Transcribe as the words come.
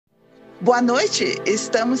Boa noite,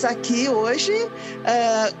 estamos aqui hoje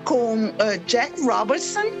com Jack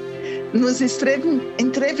Robertson, nos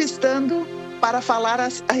entrevistando para falar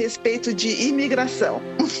a respeito de imigração.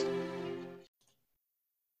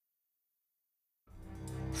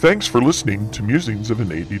 Thanks for listening to Musings of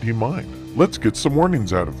an ADD Mind. Let's get some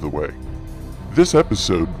warnings out of the way. This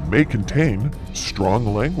episode may contain strong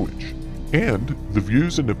language, and the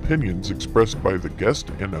views and opinions expressed by the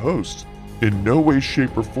guest and hosts in no way,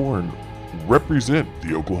 shape, or form represent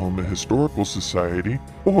the Oklahoma Historical Society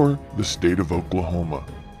or the state of Oklahoma.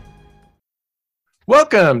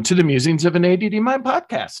 Welcome to the Musings of an ADD Mind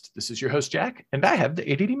podcast. This is your host, Jack, and I have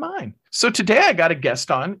the ADD Mind. So today I got a guest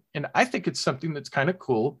on, and I think it's something that's kind of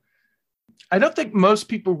cool. I don't think most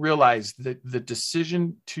people realize that the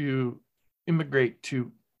decision to immigrate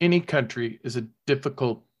to any country is a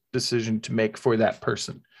difficult decision to make for that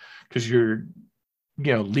person, because you're,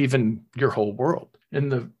 leaving your whole world.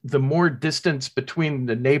 And the more distance between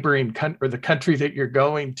the neighboring country or the country that you're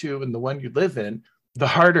going to and the one you live in, the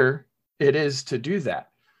harder it is to do that.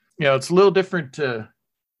 It's a little different to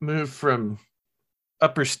move from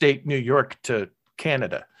upper state New York to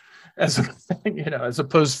Canada, as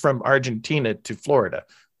opposed from Argentina to Florida.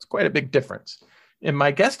 It's quite a big difference. And my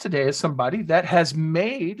guest today is somebody that has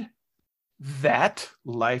made that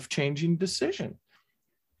life-changing decision.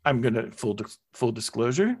 I'm going to full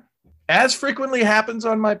disclosure. As frequently happens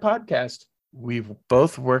on my podcast, we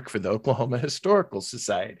both work for the Oklahoma Historical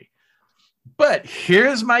Society. But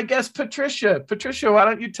here's my guest, Patricia. Patricia, why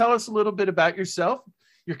don't you tell us a little bit about yourself,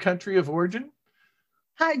 your country of origin?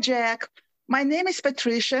 Hi, Jack. My name is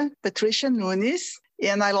Patricia Nunes,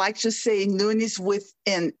 and I like to say Nunes with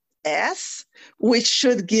an S, which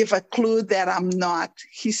should give a clue that I'm not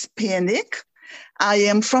Hispanic. I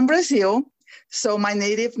am from Brazil, so my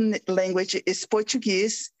native language is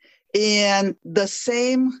Portuguese, and the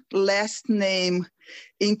same last name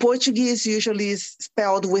in Portuguese usually is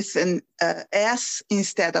spelled with an S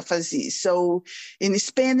instead of a Z. So in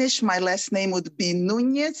Spanish, my last name would be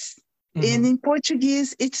Nunes, and in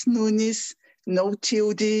Portuguese, it's Nunes, no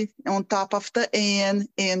tilde on top of the N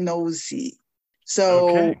and no Z. So...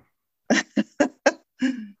 Okay.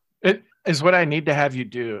 It is what I need to have you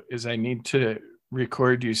do is I need to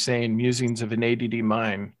record you saying Musings of an ADD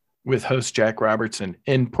Mind with host Jack Robertson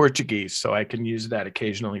in Portuguese, so I can use that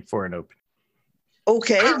occasionally for an open.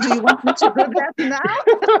 Okay, do you want me to do that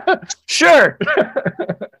now? Sure.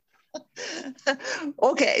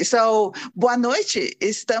 Ok, so boa noite.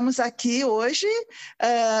 Estamos aqui hoje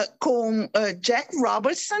com Jack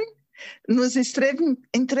Robertson, nos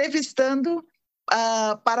entrevistando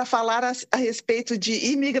para falar a respeito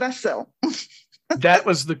de imigração. That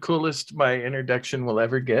was the coolest my introduction will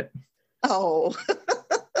ever get. Oh.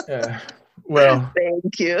 Well.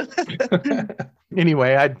 Thank you.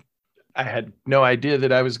 Anyway, I had no idea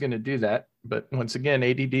that I was going to do that. But once again,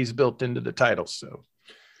 ADD is built into the title. So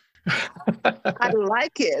I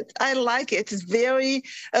like it. It's very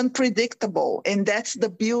unpredictable. And that's the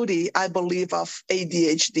beauty, I believe, of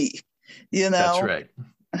ADHD. That's right.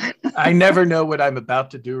 I never know what I'm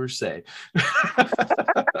about to do or say.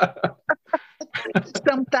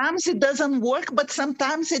 Sometimes it doesn't work, but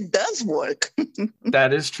sometimes it does work.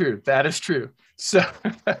 That is true. So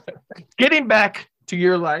getting back to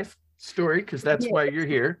your life story, because that's why you're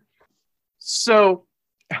here. So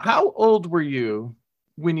how old were you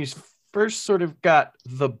when you first sort of got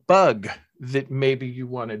the bug that maybe you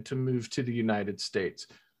wanted to move to the United States?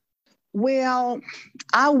 Well,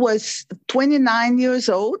 I was 29 years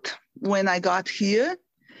old when I got here.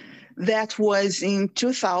 That was in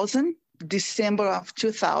 2000, December of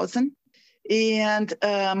 2000. And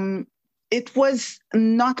it was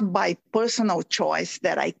not by personal choice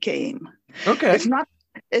that I came. Okay.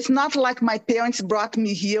 It's not like my parents brought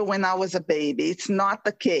me here when I was a baby. It's not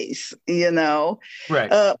the case,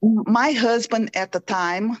 Right. My husband at the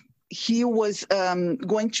time, he was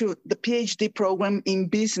going to the PhD program in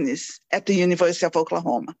business at the University of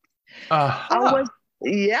Oklahoma. Uh-huh.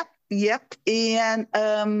 Yep. And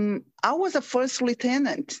I was a first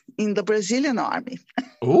lieutenant in the Brazilian army.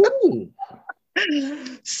 Ooh.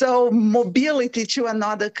 So mobility to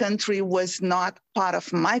another country was not part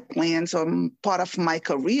of my plans or part of my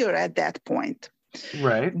career at that point.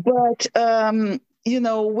 Right. But,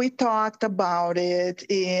 we talked about it,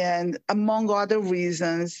 and among other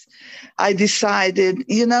reasons, I decided,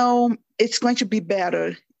 it's going to be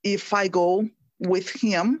better if I go with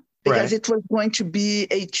him, because it was going to be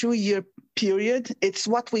a 2-year period. It's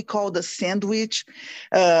what we call the sandwich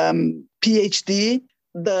PhD.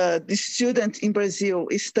 the student in Brazil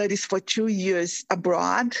studies for 2 years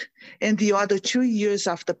abroad, and the other 2 years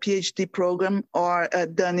of the PhD program are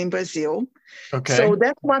done in Brazil. Okay. So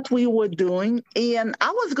that's what we were doing. And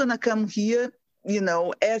I was going to come here,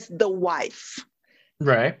 as the wife.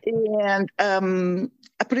 Right. And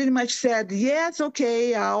I pretty much said, yes,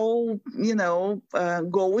 okay, I'll,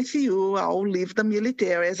 go with you. I'll leave the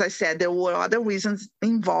military. As I said, there were other reasons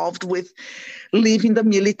involved with leaving the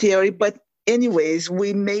military. But anyways,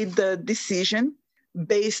 we made the decision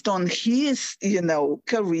based on his,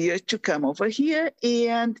 career to come over here.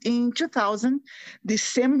 And in 2000,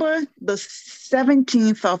 December the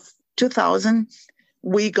 17th of 2000,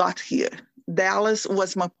 we got here. Dallas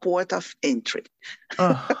was my port of entry.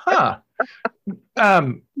 Uh-huh.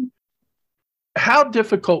 How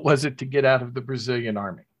difficult was it to get out of the Brazilian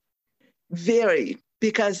army? Very,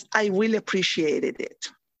 because I really appreciated it.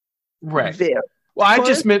 Right. Very. Well, I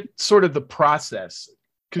just meant sort of the process,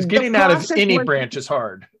 because getting out of any branch is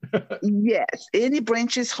hard. Yes, any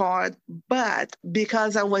branch is hard, but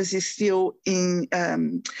because I was still in,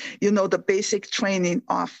 the basic training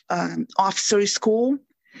of officer school,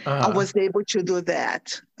 I was able to do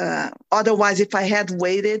that. Otherwise, if I had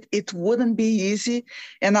waited, it wouldn't be easy,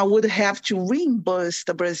 and I would have to reimburse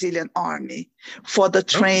the Brazilian army for the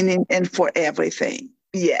training and for everything.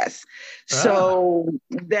 Yes. So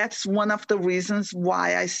that's one of the reasons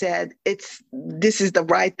why I said this is the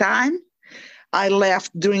right time. I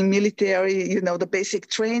left during military, the basic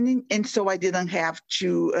training, and so I didn't have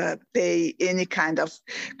to pay any kind of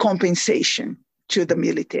compensation to the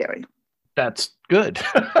military. That's good.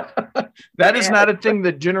 That is not a thing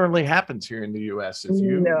that generally happens here in the U.S. If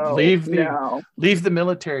you leave the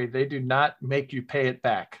military, they do not make you pay it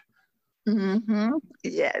back. Mm-hmm.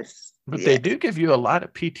 Yes. But they do give you a lot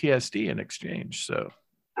of PTSD in exchange. So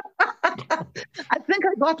I think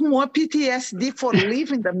I got more PTSD for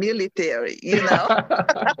leaving the military,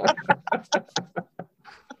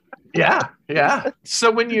 Yeah.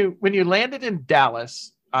 So when you landed in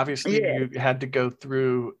Dallas, obviously you had to go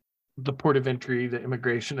through the port of entry, the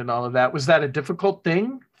immigration and all of that. Was that a difficult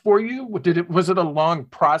thing for you? Was it a long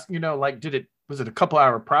process? Was it a couple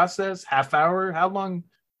hour process, half hour? How long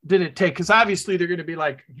did it take? Because obviously they're going to be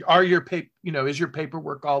like, is your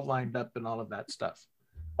paperwork all lined up and all of that stuff?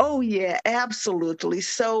 Oh, yeah, absolutely.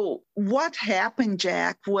 So what happened,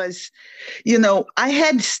 Jack, was, I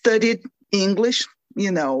had studied English,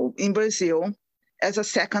 in Brazil as a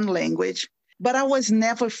second language, but I was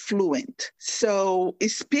never fluent. So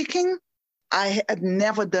speaking, I had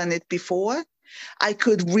never done it before. I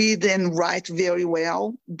could read and write very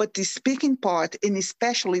well, but the speaking part, and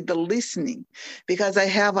especially the listening, because I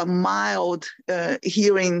have a mild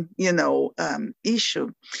hearing,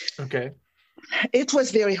 issue. Okay. It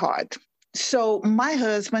was very hard. So my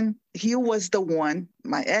husband, he was the one,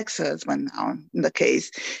 my ex-husband now in the case,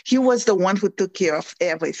 he was the one who took care of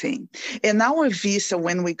everything. And our visa,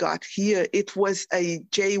 when we got here, it was a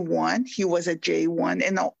J1. He was a J1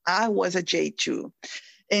 and I was a J2.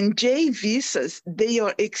 And J visas, they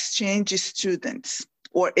are exchange students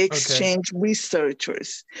or exchange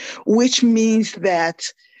researchers, which means that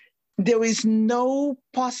there is no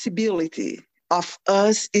possibility of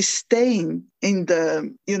us staying in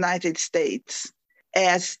the United States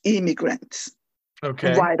as immigrants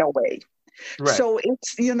right away. Right. So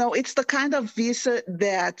it's the kind of visa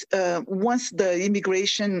that once the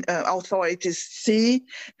immigration authorities see,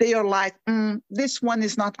 they are like, this one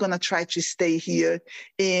is not going to try to stay here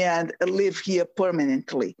and live here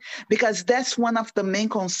permanently, because that's one of the main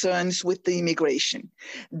concerns with the immigration.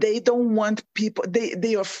 They don't want people,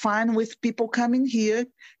 they are fine with people coming here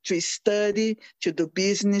to study, to do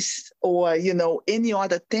business, or, any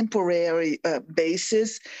other temporary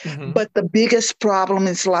basis. Mm-hmm. But the biggest problem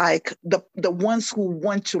is like the ones who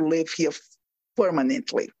want to live here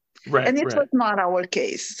permanently. Right, and it was not our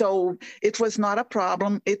case. So it was not a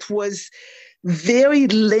problem. It was very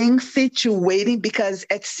lengthy to waiting, because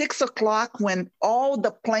at 6:00, when all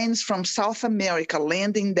the planes from South America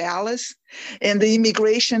land in Dallas and the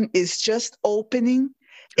immigration is just opening,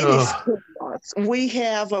 it is chaos. We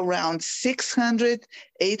have around 600,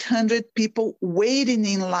 800 people waiting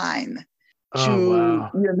in line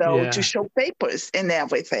to show papers and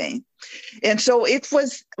everything. And so it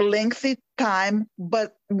was lengthy time.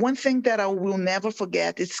 But one thing that I will never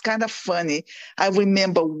forget, it's kind of funny. I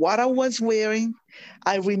remember what I was wearing.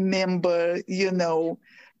 I remember,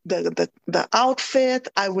 the outfit.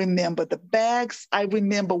 I remember the bags. I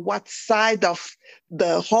remember what side of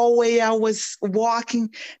the hallway I was walking,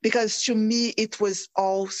 because to me, it was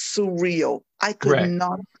all surreal. I could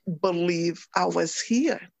not believe I was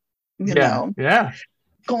here. You know? Yeah.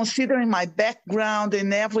 considering my background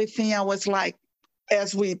and everything, I was like,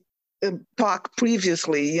 as we talked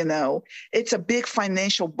previously, it's a big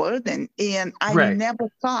financial burden. And I Right. never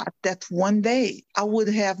thought that one day I would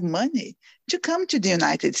have money to come to the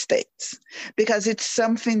United States, because it's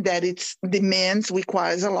something that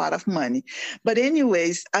requires a lot of money. But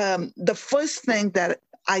anyways, the first thing that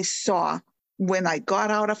I saw when I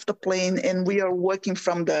got out of the plane and we are working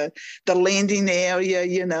from the landing area,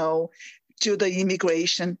 to the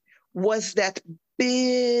immigration, was that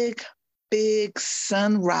big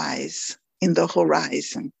sunrise in the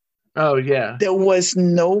horizon. Oh, yeah. There was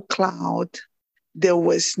no cloud. There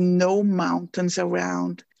was no mountains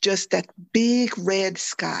around, just that big red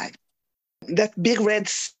sky, the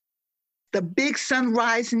big sun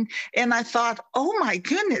rising. And I thought, oh my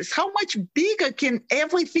goodness, how much bigger can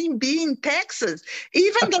everything be in Texas?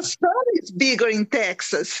 Even the sun is bigger in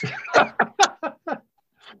Texas.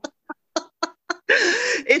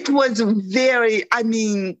 It was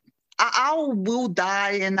I will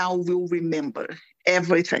die and I will remember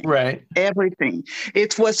everything. Right. Everything.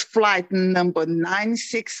 It was flight number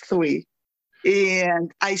 963.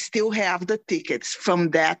 And I still have the tickets from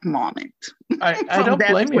that moment. I don't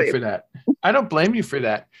blame you for that. I don't blame you for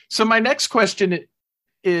that. So my next question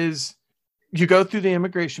is, you go through the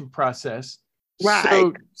immigration process.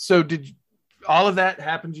 Right. So did all of that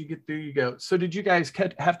happens, you get through, you go. So did you guys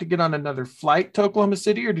have to get on another flight to Oklahoma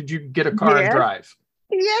City, or did you get a car and drive?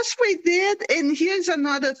 Yes, we did. And here's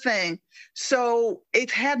another thing. So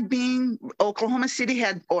it had been, Oklahoma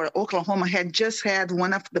had just had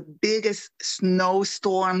one of the biggest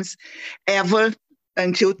snowstorms ever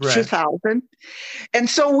until 2000. And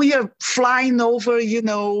so we are flying over,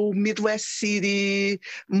 Midwest City,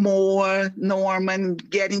 Moore, Norman,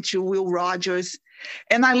 getting to Will Rogers.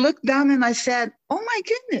 And I looked down and I said, oh my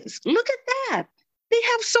goodness, look at that. They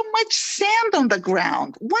have so much sand on the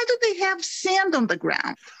ground. Why do they have sand on the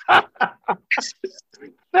ground?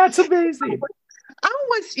 That's amazing.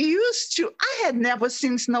 I had never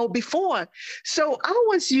seen snow before. So I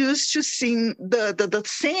was used to seeing the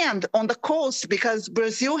sand on the coast, because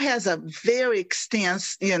Brazil has a very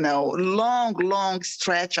extensive, long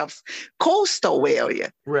stretch of coastal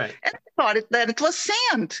area. Right. And I thought that it was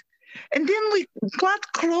sand. And then we got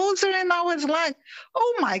closer and I was like,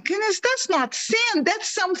 oh my goodness, that's not sand. That's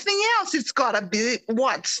something else. It's got to be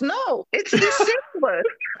snow. It's December.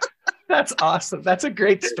 That's awesome. That's a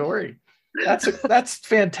great story. That's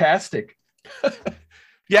fantastic.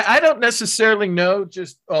 Yeah, I don't necessarily know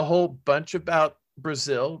just a whole bunch about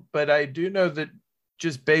Brazil, but I do know that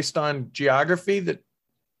just based on geography, that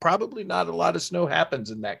probably not a lot of snow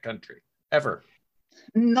happens in that country ever.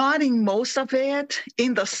 Not in most of it.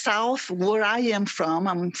 In the South, where I am from,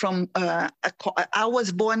 I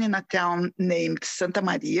was born in a town named Santa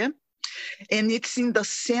Maria, and it's in the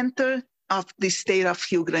center of the state of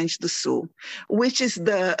Rio Grande do Sul, which is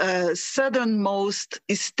the southernmost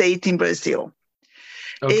state in Brazil.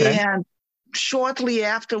 Okay. And shortly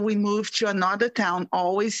after, we moved to another town,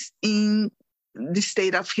 always in the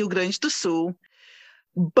state of Rio Grande do Sul.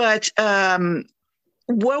 But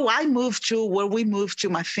where we moved to,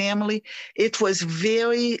 my family, it was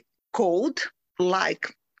very cold,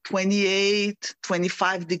 like 28,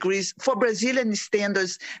 25 degrees. For Brazilian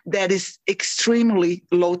standards, that is extremely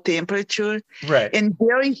low temperature, right, and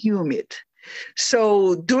very humid.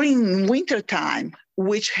 So during wintertime,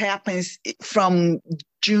 which happens from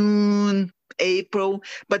June, April,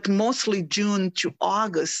 but mostly June to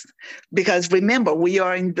August, because remember, we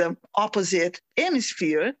are in the opposite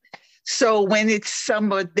hemisphere. So when it's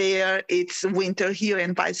summer there, it's winter here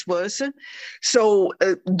and vice versa. So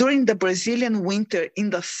during the Brazilian winter in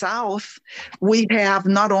the South, we have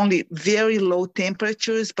not only very low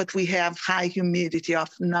temperatures, but we have high humidity of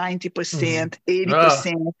 90%,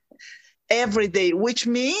 80% every day, which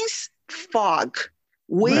means fog.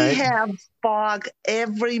 We have fog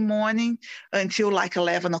every morning until like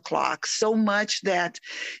 11 o'clock, so much that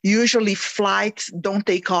usually flights don't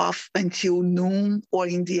take off until noon or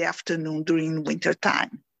in the afternoon during winter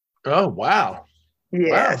time. Oh, wow.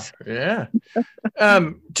 Yes. Wow. Yeah.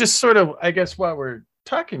 Just sort of, I guess, while we're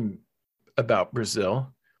talking about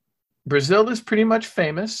Brazil, Brazil is pretty much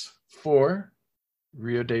famous for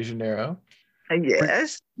Rio de Janeiro.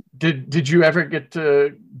 Yes. Did you ever get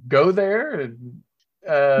to go there and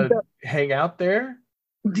hang out there?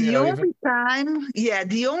 The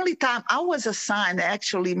only time I was assigned,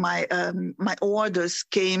 actually, my orders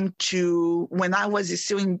came to when I was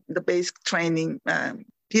still in the basic training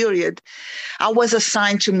period, I was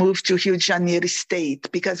assigned to move to Rio de Janeiro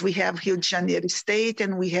state because we have Rio de Janeiro state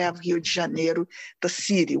and we have Rio de Janeiro, the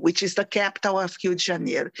city, which is the capital of Rio de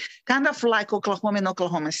Janeiro, kind of like Oklahoma and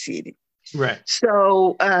Oklahoma City. Right.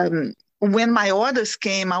 So when my orders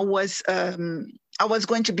came, I was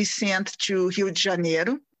going to be sent to Rio de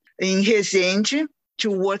Janeiro in Resende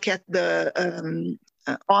to work at the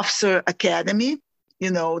officer academy,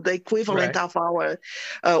 the equivalent of our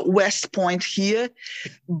West Point here.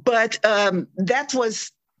 But that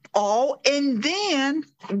was all. And then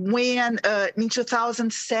when in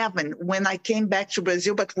 2007, when I came back to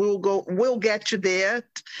Brazil, but we'll get to that.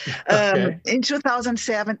 Okay. In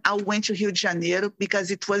 2007, I went to Rio de Janeiro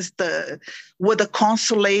because it was where the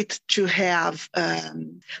consulate to have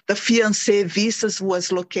the fiancé visas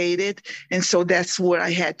was located. And so that's where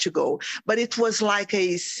I had to go. But it was like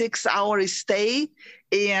a 6-hour stay,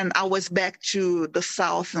 and I was back to the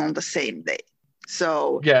South on the same day.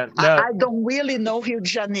 So yeah, no, I don't really know Rio de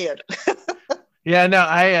Janeiro. Yeah, no,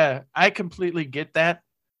 I completely get that.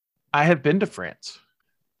 I have been to France,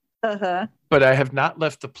 but I have not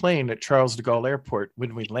left the plane at Charles de Gaulle Airport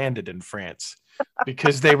when we landed in France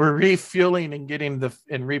because they were refueling and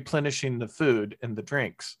and replenishing the food and the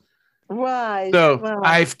drinks. Right. So Wow.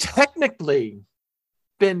 I've technically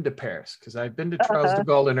been to Paris because I've been to Charles de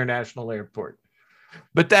Gaulle International Airport,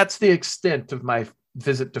 but that's the extent of my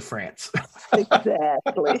visit to France.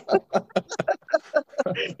 Exactly.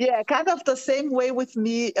 Yeah, kind of the same way with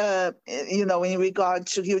me, in regard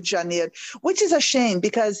to Rio de Janeiro, which is a shame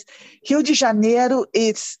because Rio de Janeiro,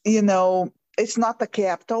 it's not the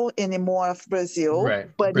capital anymore of Brazil, Right.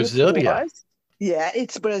 but Brasilia. it was. Yeah,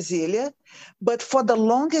 it's Brasilia. But for the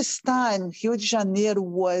longest time, Rio de Janeiro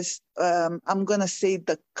was, I'm going to say,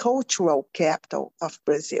 the cultural capital of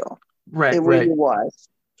Brazil. Right. It really right. was.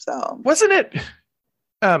 So Wasn't it?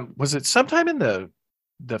 Was it sometime in the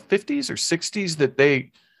 50s or 60s that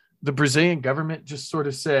the Brazilian government just sort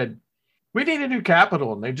of said, we need a new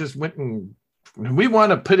capital, and they just went and we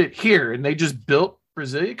want to put it here, and they just built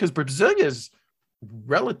Brasilia because Brasilia is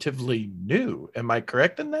relatively new. Am I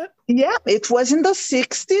correct in that? Yeah, it was in the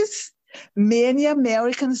 60s. Many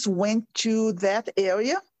Americans went to that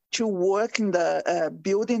area to work in the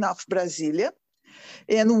building of Brasilia.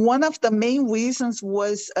 And one of the main reasons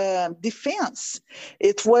was defense.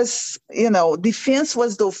 It was, defense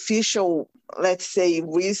was the official, let's say,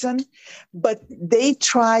 reason, but they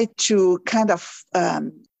tried to kind of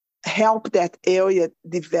help that area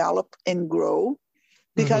develop and grow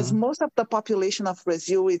because most of the population of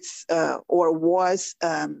Brazil was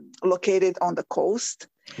located on the coast.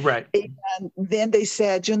 Right. And then they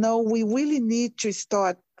said, we really need to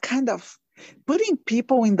start kind of putting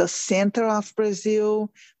people in the center of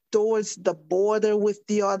Brazil towards the border with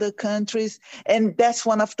the other countries. And that's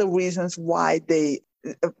one of the reasons why they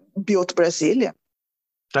built Brasilia.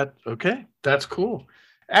 That's cool.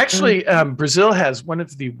 Actually, Brazil has one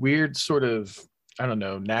of the weird sort of, I don't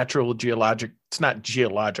know, it's not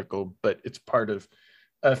geological, but it's part of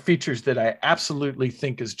features that I absolutely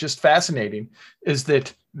think is just fascinating, is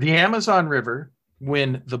that the Amazon River,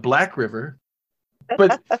 when the Black River,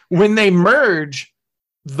 but when they merge,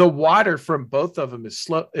 the water from both of them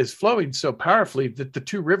is flowing so powerfully that the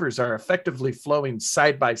two rivers are effectively flowing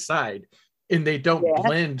side by side, and they don't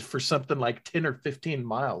blend for something like 10 or 15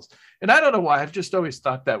 miles. And I don't know why. I've just always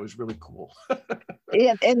thought that was really cool.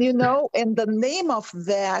 and the name of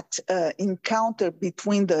that encounter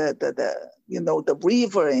between the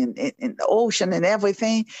river and the ocean and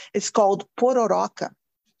everything is called Pororoca.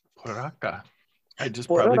 Pororoca. I just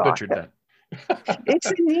probably butchered that. It's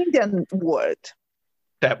an Indian word.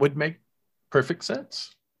 That would make perfect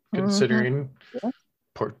sense, considering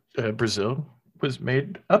Brazil was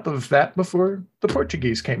made up of that before the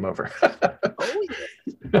Portuguese came over.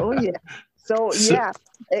 Oh yeah. So yeah,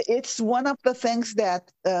 it's one of the things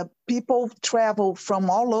that people travel from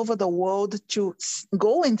all over the world to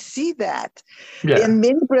go and see that. Yeah. And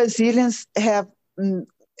many Brazilians have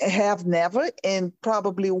never and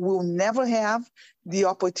probably will never have the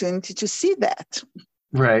opportunity to see that.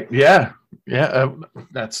 Right. Yeah. Yeah.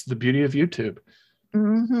 That's the beauty of YouTube.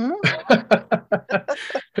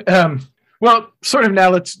 Well, sort of now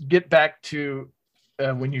let's get back to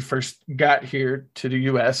when you first got here to the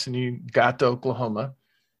U.S. and you got to Oklahoma.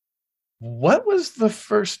 What was the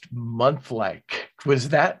first month like? Was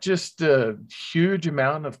that just a huge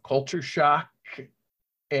amount of culture shock?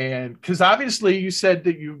 And because obviously you said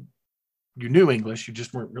that you knew English, you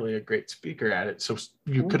just weren't really a great speaker at it, so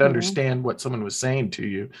you could understand what someone was saying to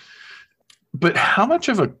you. But how much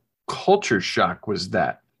of a culture shock was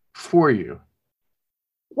that for you?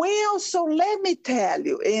 Well, so let me tell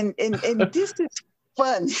you, and this is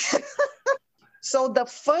funny. So the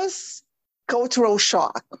first cultural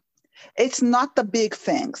shock, it's not the big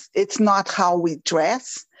things. It's not how we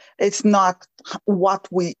dress. It's not what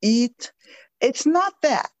we eat. It's not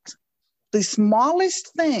that. The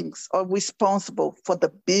smallest things are responsible for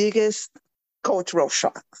the biggest cultural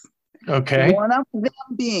shocks. Okay. One of them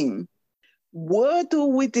being, where do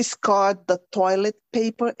we discard the toilet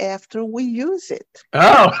paper after we use it?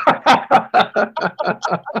 Oh.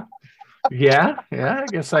 Yeah, I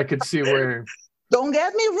guess I could see where. Don't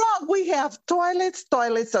get me wrong, we have toilets.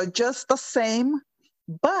 Toilets are just the same,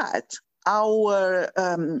 but our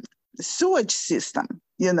sewage system,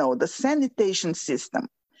 the sanitation system,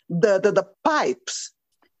 the pipes,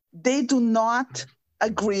 they do not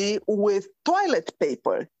agree with toilet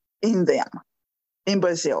paper in them in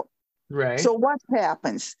Brazil. Right. So what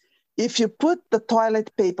happens? If you put the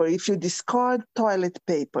toilet paper, if you discard toilet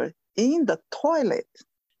paper in the toilet,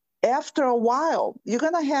 after a while, you're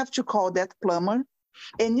going to have to call that plumber,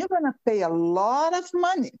 and you're going to pay a lot of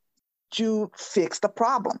money to fix the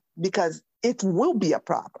problem, because it will be a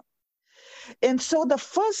problem. And so the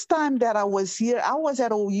first time that I was here, I was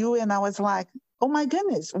at OU, and I was like, oh my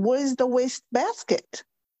goodness, where's the waste basket?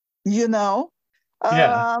 Yeah.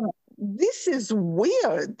 This is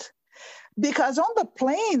weird, because on the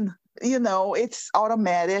plane, it's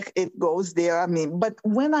automatic, it goes there. But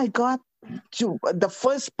when I got to the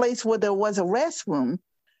first place where there was a restroom,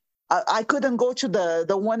 I couldn't go to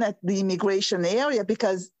the one at the immigration area,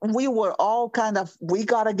 because we were all we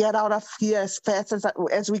got to get out of here as fast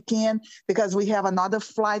as we can, because we have another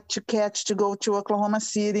flight to catch to go to Oklahoma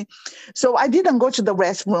City. So I didn't go to the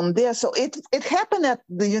restroom there. So it happened at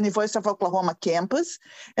the University of Oklahoma campus.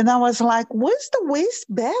 And I was like, where's the waste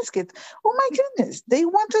basket? Oh my goodness, they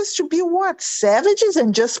want us to be what, savages,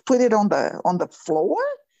 and just put it on the floor?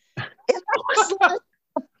 And I was like,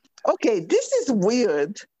 okay, this is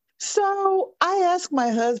weird. So I asked my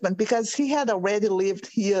husband, because he had already lived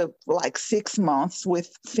here like 6 months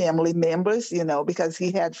with family members, because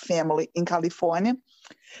he had family in California.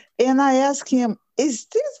 And I asked him, is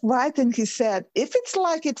this right? And he said, if it's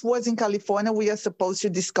like it was in California, we are supposed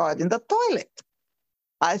to discard in the toilet.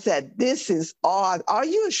 I said, this is odd. Are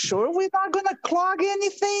you sure we're not going to clog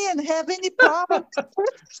anything and have any problems?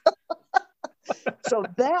 So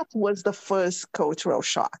that was the first cultural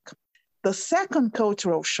shock. The second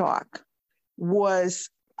cultural shock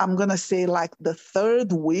was, I'm going to say like the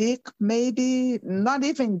third week, maybe not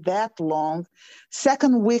even that long,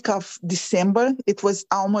 second week of December. It was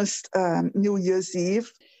almost New Year's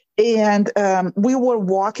Eve. And we were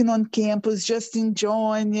walking on campus, just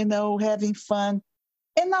enjoying, having fun.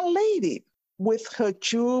 And a lady with her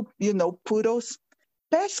two, poodles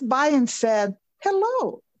passed by and said,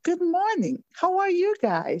 hello, good morning. How are you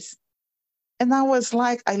guys? And I was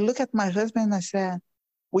like, I look at my husband and I said,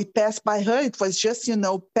 we passed by her. It was just,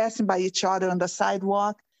 passing by each other on the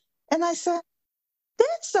sidewalk. And I said,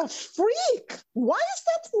 that's a freak. Why is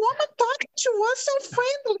that woman talking to us so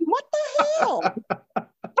friendly? What the hell?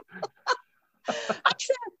 I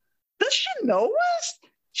said, does she know us?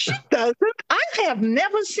 She doesn't. I have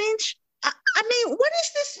never seen. What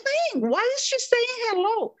is this thing? Why is she saying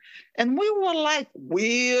hello? And we were like,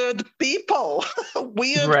 weird people.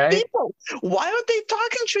 Weird right. people. Why are they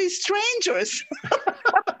talking to strangers?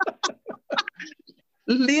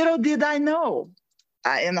 Little did I know.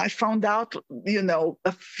 And I found out,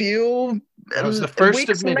 a few that was the first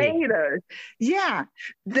weeks of many. later,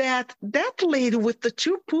 that lady with the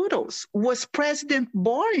two poodles was President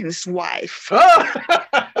Boring's wife.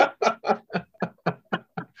 Oh!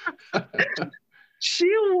 She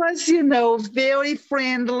was, very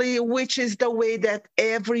friendly, which is the way that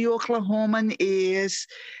every Oklahoman is.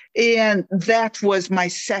 And that was my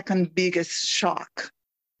second biggest shock.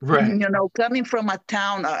 Right. Coming from a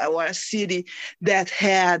town or a city that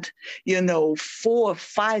had, 4 or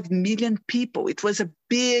 5 million people. It was a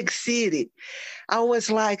big city. I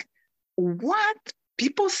was like, what?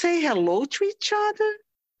 People say hello to each other?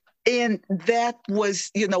 And that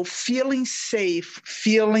was, feeling safe,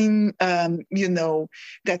 feeling,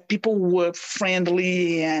 that people were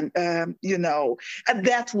friendly and, and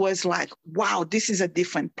that was like, wow, this is a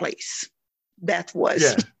different place. That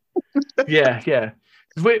was. Yeah.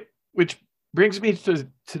 Which brings me to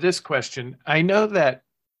this question. I know that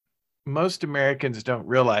most Americans don't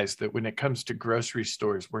realize that when it comes to grocery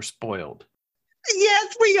stores, we're spoiled.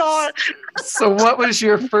 Yes, we are. So what was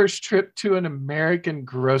your first trip to an American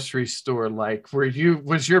grocery store like?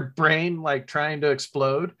 Was your brain like trying to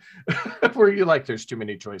explode? Were you like, there's too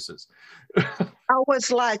many choices? I was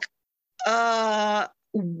like,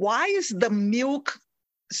 why is the milk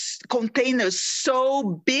container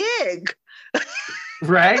so big?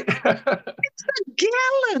 Right.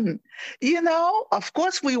 Gallon. Of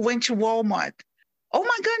course, we went to Walmart. Oh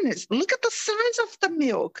my goodness, look at the size of the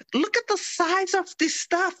milk. Look at the size of this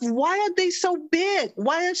stuff. Why are they so big?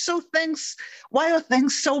 Why are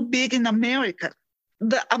things so big in America?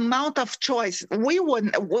 The amount of choice. We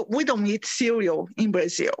don't eat cereal in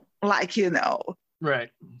Brazil, like, Right.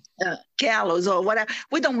 Gallows or whatever.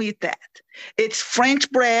 We don't eat that. It's French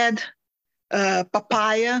bread,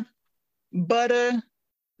 papaya, butter,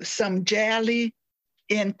 some jelly,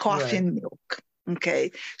 and coffee and milk.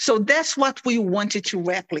 Okay. So that's what we wanted to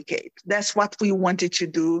replicate. That's what we wanted to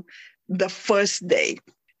do the first day.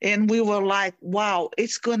 And we were like, wow,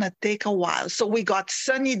 it's going to take a while. So we got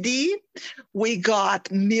Sunny D. We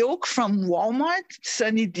got milk from Walmart,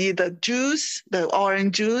 Sunny D, the juice, the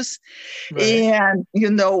orange juice. Right. And,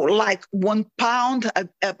 like 1 pound,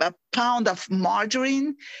 a pound of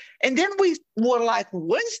margarine. And then we were like,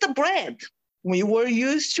 where's the bread? We were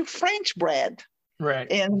used to French bread.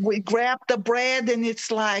 Right. And we grabbed the bread and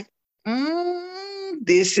it's like,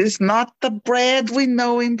 this is not the bread we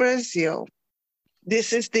know in Brazil.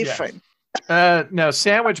 This is different. Yes. No,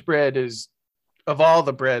 sandwich bread is, of all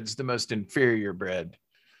the breads, the most inferior bread.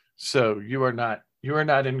 So you are not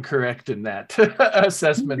incorrect in that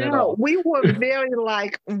assessment at all. We were very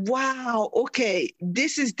like, wow, okay,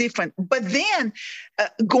 this is different. But then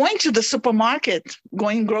going to the supermarket,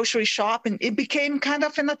 going grocery shopping, it became kind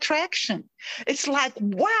of an attraction. It's like,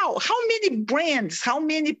 wow, how many brands, how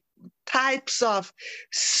many types of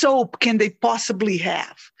soap can they possibly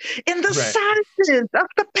have? And the sizes of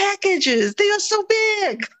the packages, they are so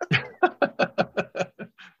big.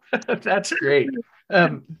 That's great.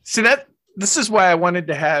 This is why I wanted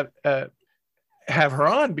to have her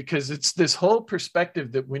on, because it's this whole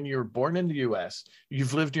perspective that when you're born in the U.S.,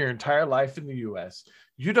 you've lived your entire life in the U.S.,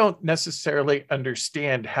 you don't necessarily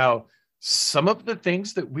understand how some of the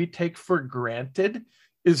things that we take for granted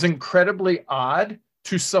is incredibly odd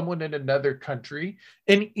to someone in another country.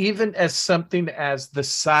 And even as something as the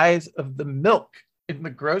size of the milk in the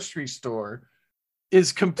grocery store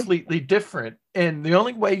is completely different. And the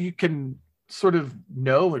only way you can sort of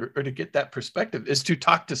know or to get that perspective is to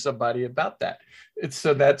talk to somebody about that. And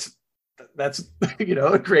so that's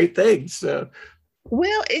a great thing. So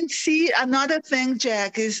well, and see, another thing,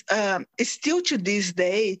 Jack, is still to this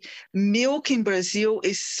day, milk in Brazil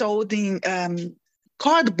is sold in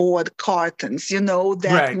cardboard cartons,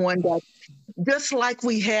 that one that just like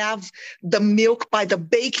we have the milk by the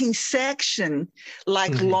baking section,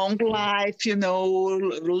 like long life,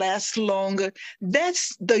 last longer.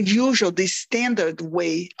 That's the standard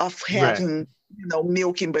way of having,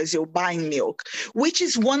 milk in Brazil, buying milk, which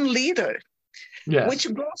is 1 liter,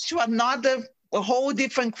 which goes to a whole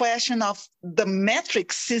different question of the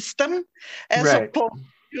metric system as opposed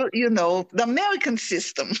to, the American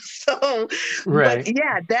system. So, but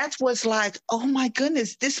yeah, that was like, oh my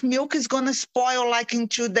goodness, this milk is going to spoil like in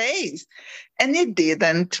 2 days. And it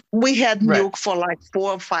didn't. We had milk for like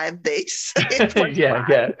 4 or 5 days.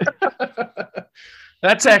 Yeah.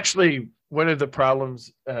 That's actually one of the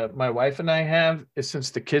problems my wife and I have is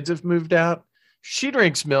since the kids have moved out, she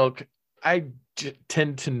drinks milk. I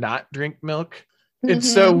tend to not drink milk. And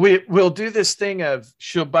so we'll do this thing of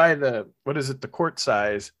she'll buy the quart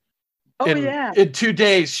size. Oh, in 2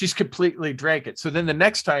 days, she's completely drank it. So then the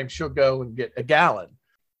next time she'll go and get a gallon.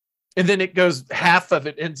 And then it goes, half of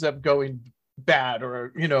it ends up going bad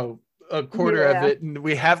or, a quarter of it. And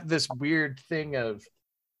we have this weird thing of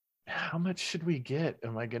how much should we get?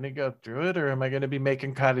 Am I going to go through it or am I going to be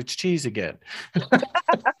making cottage cheese again?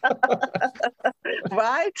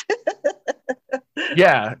 Right.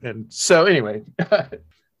 Yeah. And so anyway,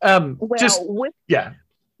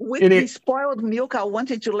 with the spoiled milk, I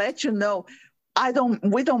wanted to let you know,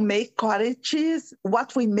 we don't make cottage cheese.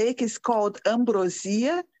 What we make is called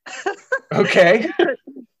ambrosia. Okay.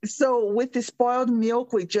 So with the spoiled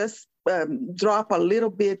milk, we just drop a little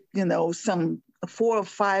bit, some 4 or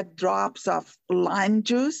 5 drops of lime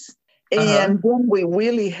juice. And then we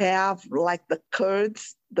really have like the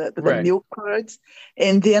curds, the milk curds.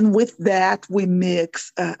 And then with that, we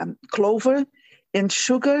mix clover and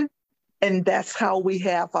sugar. And that's how we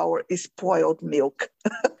have our spoiled milk.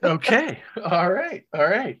 Okay. All right.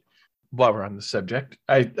 While we're on the subject,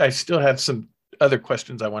 I still have some other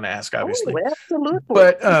questions I want to ask, obviously. Oh, absolutely.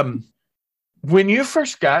 But when you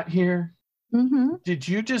first got here, did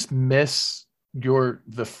you just miss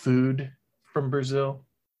the food from Brazil?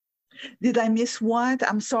 Did I miss what?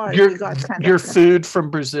 I'm sorry. Your food from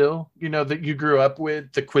Brazil, that you grew up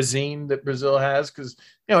with, the cuisine that Brazil has, because,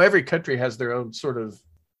 every country has their own sort of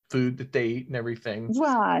food that they eat and everything.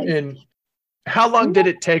 Right. And how long did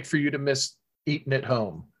it take for you to miss eating at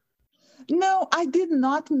home? No, I did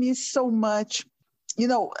not miss so much.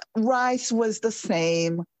 Rice was the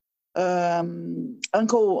same.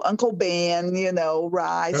 Uncle Ben,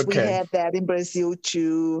 rice. We Okay. had that in Brazil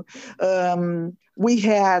too. We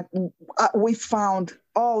found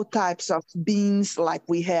all types of beans like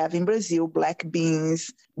we have in Brazil, black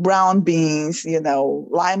beans, brown beans,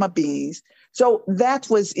 lima beans. So that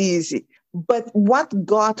was easy. But what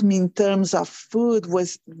got me in terms of food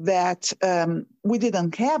was that we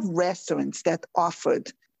didn't have restaurants that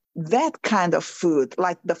offered that kind of food,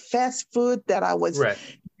 like the fast food that I was Right.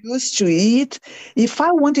 used to eat. If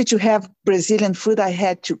I wanted to have Brazilian food, I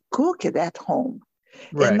had to cook it at home.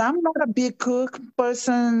 And Right. I'm not a big cook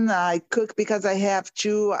person. I cook because I have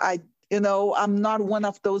to. I'm not one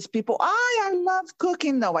of those people. I love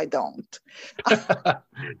cooking. No, I don't.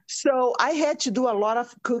 So I had to do a lot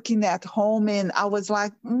of cooking at home, and I was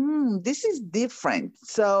like, this is different.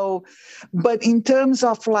 So, but in terms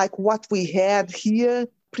of like what we had here,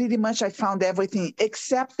 pretty much I found everything,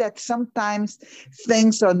 except that sometimes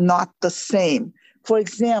things are not the same. For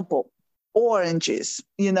example, oranges,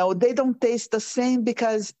 they don't taste the same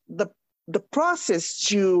because the process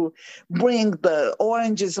to bring the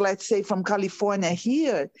oranges, let's say from California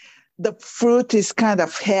here, the fruit is kind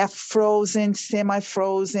of half frozen,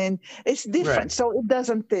 semi-frozen. It's different. Right. So it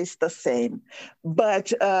doesn't taste the same.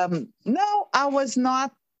 But no, I was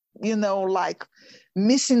not, like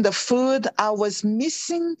missing the food. I was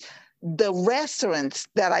missing the restaurants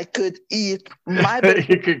that I could eat my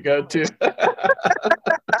You could go to.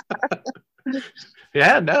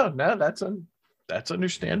 Yeah, no, that's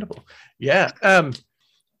understandable. Yeah.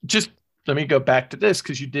 Just let me go back to this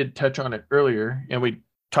because you did touch on it earlier and we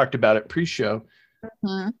talked about it pre-show.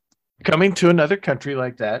 Mm-hmm. Coming to another country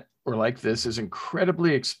like that or like this is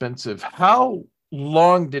incredibly expensive. How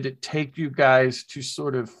long did it take you guys to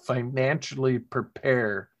sort of financially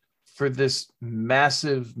prepare for this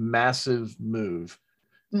massive, massive move?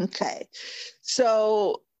 Okay.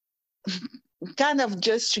 So kind of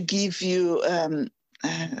just to give you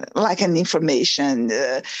like an information,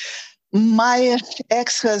 my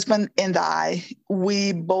ex-husband and I,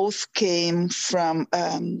 we both came from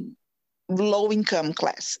low-income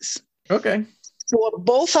classes. Okay. So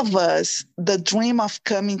both of us, the dream of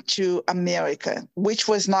coming to America, which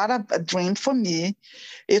was not a dream for me,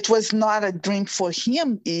 it was not a dream for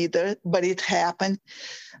him either, but it happened.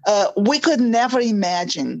 We could never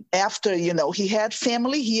imagine after, he had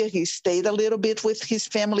family here, he stayed a little bit with his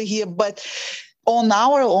family here, but on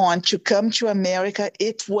our own to come to America,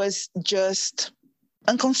 it was just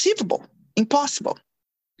inconceivable, impossible.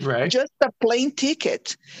 Right. Just a plane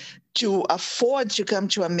ticket to afford to come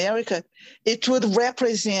to America, it would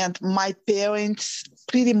represent my parents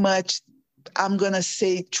pretty much, I'm going to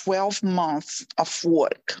say 12 months of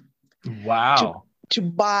work. Wow. To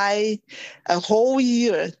buy a whole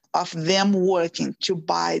year of them working to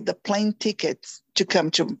buy the plane tickets to come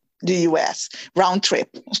to the U.S. round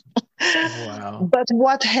trip. Wow. But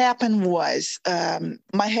what happened was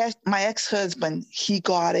my ex-husband, he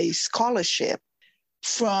got a scholarship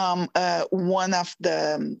from one of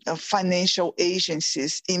the financial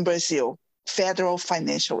agencies in Brazil, federal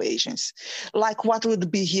financial agents, like what would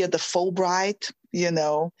be here the Fulbright,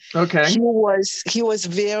 Okay. He was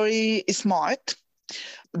very smart,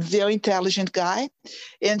 very intelligent guy.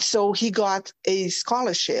 And so he got a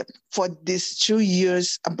scholarship for these 2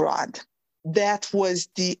 years abroad. That was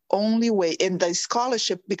the only way. And the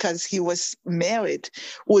scholarship, because he was married,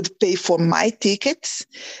 would pay for my tickets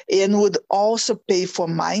and would also pay for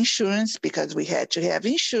my insurance because we had to have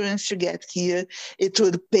insurance to get here. It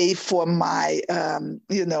would pay for my,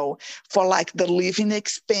 for like the living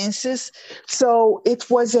expenses. So it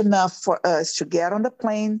was enough for us to get on the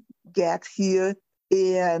plane, get here,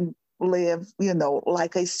 and live,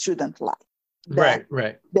 like a student life. Right.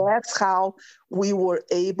 That's how we were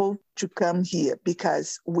able to come here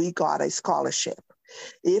because we got a scholarship.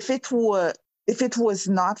 If it was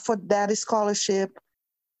not for that scholarship,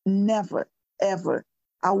 never, ever,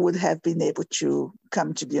 I would have been able to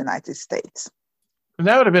come to the United States. And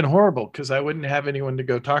that would have been horrible because I wouldn't have anyone to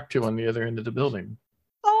go talk to on the other end of the building.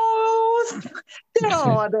 Oh, there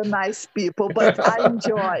are other nice people, but I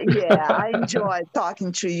enjoy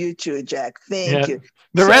talking to you too, Jack. Thank you.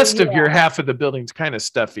 The rest of your half of the building's kind of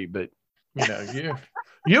stuffy, but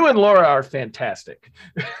you and Laura are fantastic.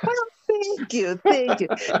 Thank you.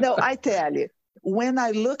 No, I tell you, when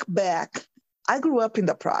I look back, I grew up in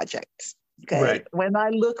the projects. Okay. Right. When I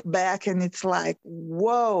look back and it's like,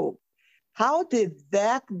 whoa, how did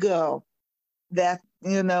that go? That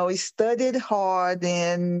studied hard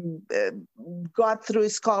and got through a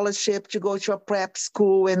scholarship to go to a prep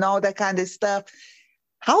school and all that kind of stuff.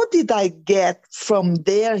 How did I get from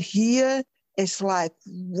there here? It's like,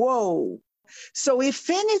 whoa. So if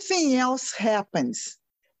anything else happens,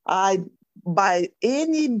 I'm not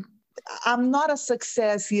a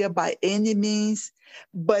success here by any means,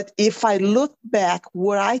 but if I look back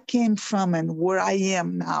where I came from and where I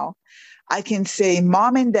am now, I can say,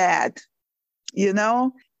 Mom and Dad,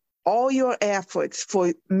 all your efforts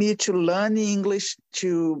for me to learn English,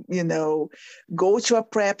 to, go to a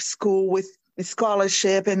prep school with a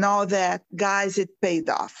scholarship and all that, guys, it paid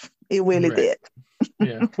off. It really did.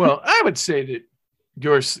 Yeah. Well, I would say that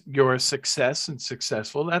your success and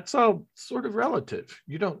successful, that's all sort of relative.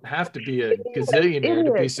 You don't have to be a gazillionaire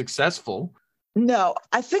to be successful. No,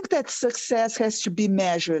 I think that success has to be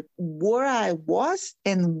measured where I was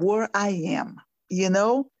and where I am, Yeah.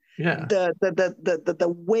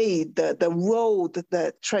 The way, the road,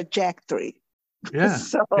 the trajectory. Yeah.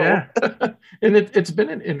 Yeah. And it's been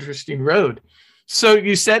an interesting road. So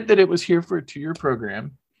you said that it was here for a 2-year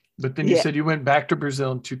program, but then you said you went back to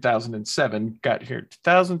Brazil in 2007, got here in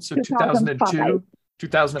 2000, so 2002,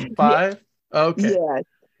 2005. Okay. Yeah.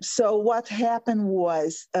 So what happened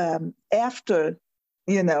was after,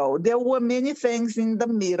 there were many things in the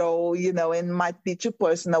middle, and might be too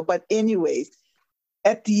personal, but anyways,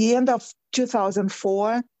 at the end of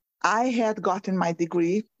 2004, I had gotten my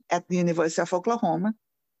degree at the University of Oklahoma.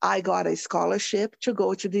 I got a scholarship to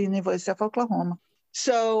go to the University of Oklahoma.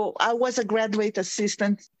 So I was a graduate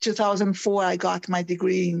assistant. 2004, I got my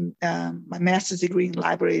degree, my master's degree in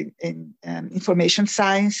library and information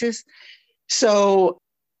sciences. So,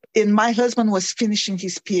 and my husband was finishing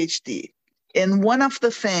his PhD. And one of the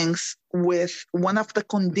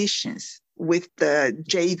conditions with the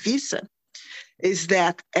J visa is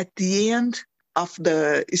that at the end of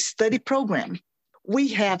the study program, we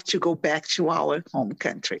have to go back to our home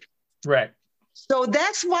country. Right. So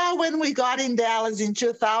that's why when we got in Dallas in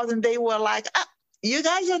 2000, they were like, you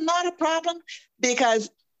guys are not a problem because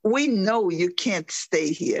we know you can't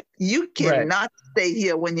stay here. You cannot stay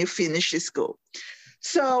here when you finish school.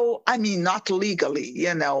 So, I mean, not legally,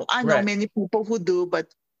 I know many people who do,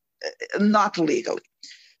 but not legally.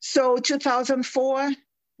 So 2004,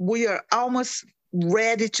 we are almost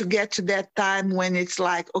ready to get to that time when it's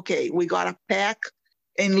like, okay, we got to pack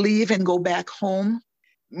and leave and go back home.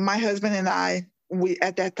 My husband and I,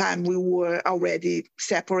 at that time, we were already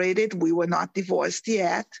separated. We were not divorced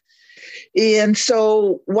yet. And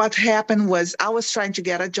so what happened was I was trying to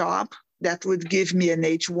get a job that would give me an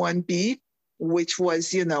H-1B, which was,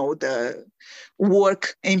 the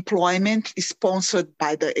work employment sponsored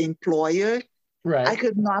by the employer. Right. I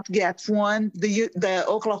could not get one. The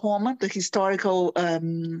Oklahoma, the Historical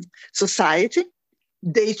Society,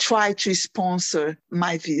 they tried to sponsor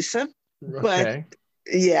my visa. Okay.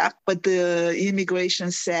 But the immigration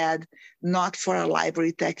said, not for a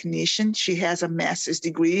library technician. She has a master's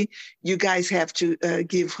degree. You guys have to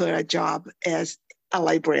give her a job as a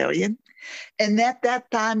librarian. And at that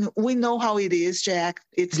time, we know how it is, Jack.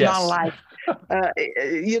 It's not like,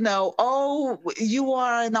 you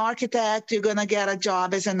are an architect, you're going to get a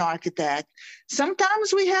job as an architect.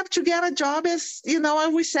 Sometimes we have to get a job as,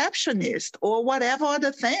 a receptionist or whatever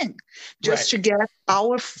other thing, just to get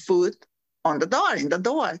our foot in the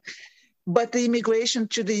door. But the immigration,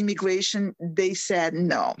 they said,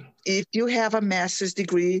 no, if you have a master's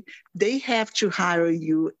degree, they have to hire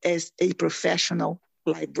you as a professional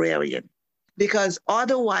librarian, because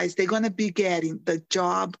otherwise they're going to be getting the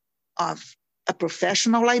job of a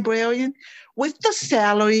professional librarian with the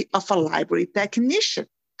salary of a library technician.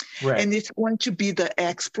 Right. And it's going to be the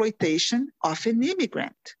exploitation of an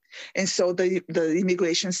immigrant. And so the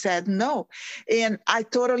immigration said no. And I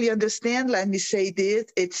totally understand. Let me say this.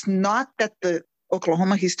 It's not that the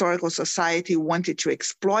Oklahoma Historical Society wanted to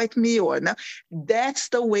exploit me or no. That's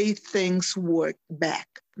the way things worked back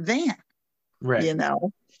then. Right.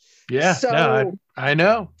 Yeah. So, no, I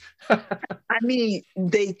know. I mean,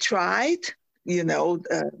 they tried,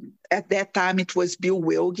 at that time it was Bill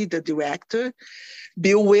Wilge, the director.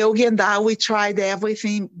 Bill Wilge and I, we tried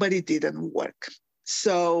everything, but it didn't work.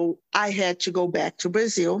 So I had to go back to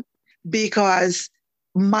Brazil because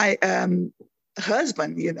my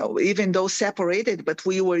husband, even though separated, but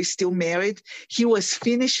we were still married, he was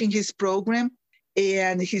finishing his program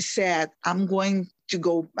and he said, I'm going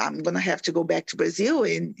to have to go back to Brazil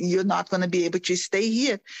and you're not going to be able to stay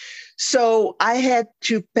here. So I had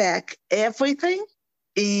to pack everything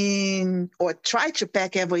try to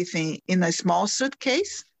pack everything in a small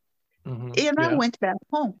suitcase. Mm-hmm. And I went back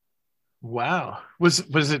home. Wow. Was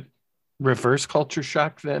it reverse culture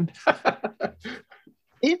shock then?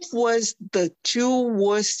 It was the two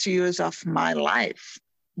worst years of my life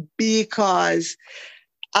because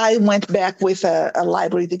I went back with a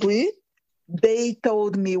library degree. They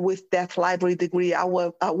told me with that library degree, I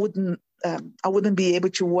wouldn't be able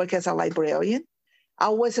to work as a librarian. I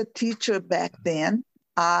was a teacher back then.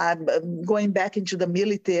 Going back into the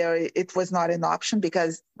military, it was not an option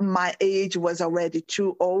because my age was already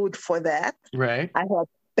too old for that. Right. I had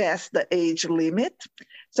passed the age limit.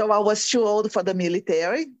 So I was too old for the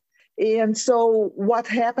military. And so what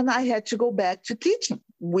happened, I had to go back to teaching,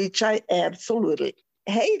 which I absolutely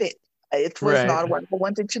hated. It was not what I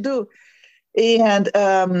wanted to do. And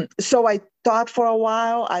so I taught for a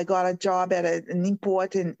while. I got a job at an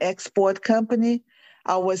import and export company.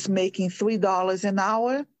 I was making $3 an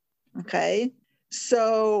hour. Okay.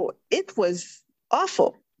 So it was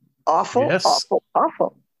awful.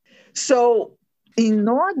 So in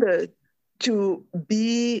order to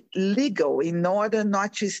be legal, in order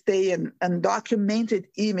not to stay an undocumented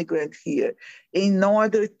immigrant here, in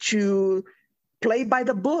order to play by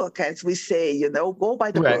the book, as we say, go by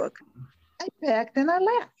the book, I packed and I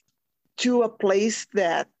left to a place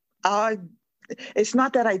that it's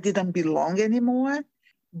not that I didn't belong anymore,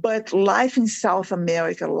 but life in South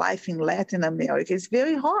America, life in Latin America is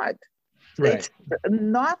very hard. Right. It's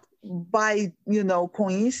not by,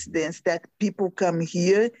 coincidence that people come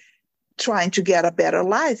here trying to get a better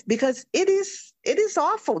life, because it is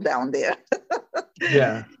awful down there.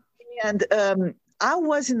 Yeah. And I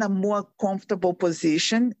was in a more comfortable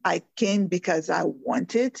position. I came because I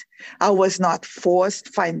wanted. I was not forced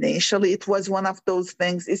financially. It was one of those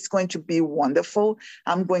things. It's going to be wonderful.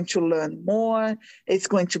 I'm going to learn more. It's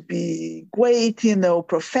going to be great,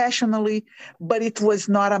 professionally. But it was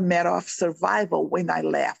not a matter of survival when I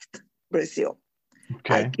left Brazil.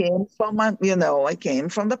 Okay. I came from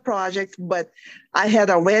the project, but I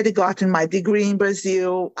had already gotten my degree in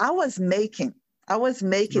Brazil. I was making it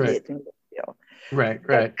in Brazil. Right.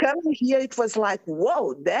 But coming here, it was like,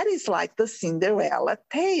 whoa, that is like the Cinderella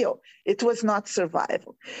tale. It was not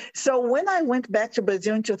survival. So when I went back to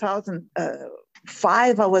Brazil in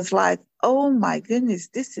 2005, I was like, oh my goodness,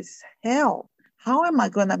 this is hell. How am I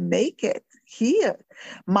going to make it here?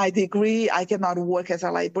 My degree, I cannot work as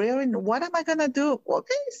a librarian. What am I going to do?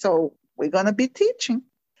 Okay, so we're going to be teaching.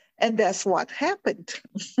 And that's what happened.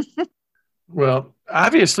 Well,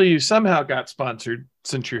 obviously you somehow got sponsored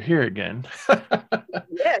since you're here again.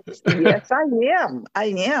 Yes, I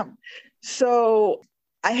am. So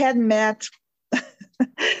I had met,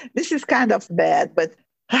 this is kind of bad, but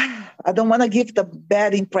I don't want to give the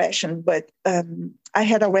bad impression, but I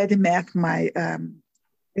had already met my,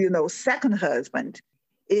 second husband.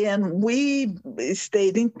 And we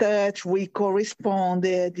stayed in touch. We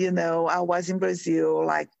corresponded, I was in Brazil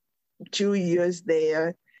like 2 years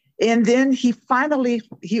there. And then he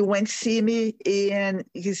went to see me and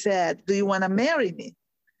he said, do you want to marry me?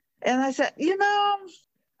 And I said,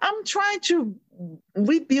 I'm trying to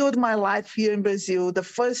rebuild my life here in Brazil. The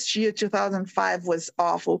first year, 2005, was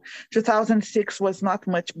awful. 2006 was not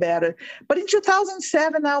much better. But in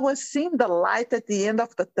 2007, I was seeing the light at the end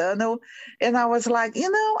of the tunnel. And I was like,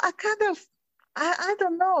 I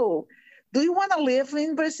don't know. Do you want to live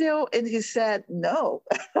in Brazil? And he said, no,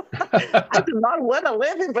 I do not want to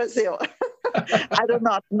live in Brazil. I do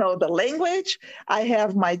not know the language. I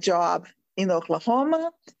have my job in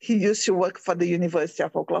Oklahoma. He used to work for the University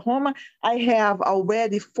of Oklahoma. I have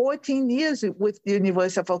already 14 years with the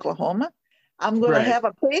University of Oklahoma. I'm going to have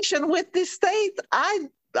a patient with this state. I'm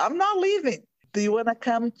not leaving. Do you want to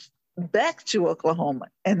come back to Oklahoma?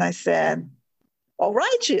 And I said, all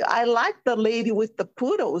right, I like the lady with the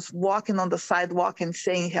poodles walking on the sidewalk and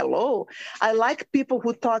saying hello. I like people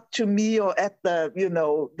who talk to me or at the,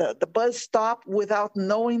 the bus stop without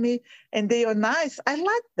knowing me, and they are nice. I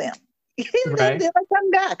like them. And then I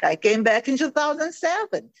come back. I came back in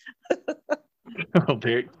 2007. Well,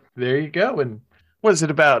 there you go. And was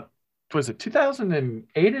it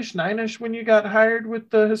 2008-ish, 9-ish when you got hired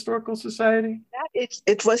with the Historical Society?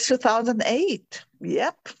 It was 2008.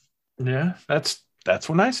 Yep. Yeah, that's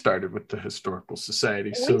when I started with the Historical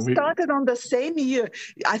Society. So we started on the same year.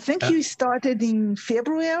 I think you started in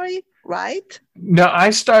February, right? No,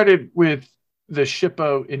 I started with the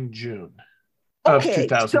SHPO in June of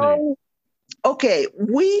 2008.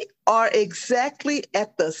 We are exactly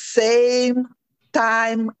at the same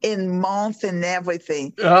time in month and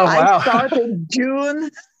everything. Oh, wow. I started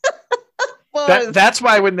June. was. That's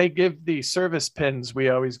why when they give the service pins, we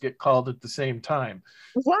always get called at the same time.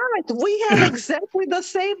 Right. We have exactly the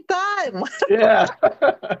same time. Yeah.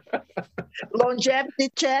 Longevity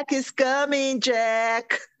check is coming,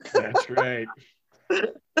 Jack. That's right.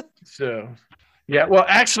 So, yeah. Well,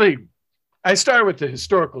 actually, I started with the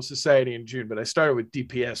Historical Society in June, but I started with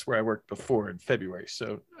DPS where I worked before in February.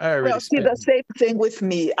 So I already See, the same thing with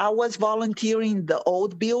me. I was volunteering in the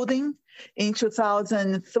old building in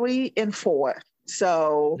 2003 and 4.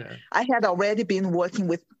 So yeah. I had already been working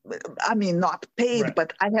with, I mean, not paid, right.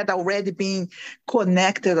 But I had already been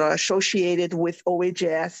connected or associated with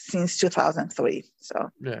OHS since 2003. So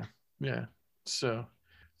yeah. So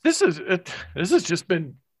this has just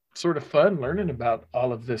been sort of fun learning about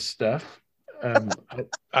all of this stuff.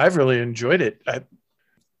 I've really enjoyed it. I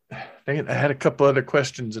had a couple other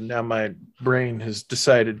questions, and now my brain has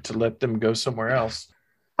decided to let them go somewhere else.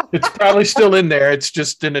 It's probably still in there. It's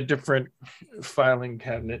just in a different filing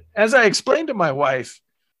cabinet. As I explained to my wife,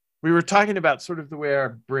 we were talking about sort of the way our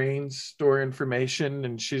brains store information.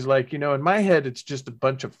 And she's like, in my head, it's just a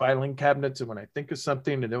bunch of filing cabinets. And when I think of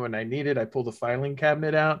something, and then when I need it, I pull the filing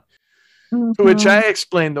cabinet out. Mm-hmm. To which I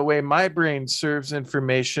explained the way my brain serves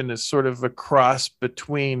information is sort of a cross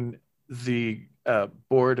between the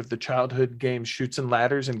board of the childhood game Chutes and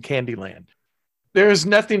Ladders and Candyland. There's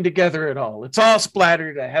nothing together at all. It's all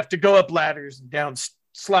splattered. I have to go up ladders and down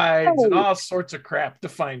slides and all sorts of crap to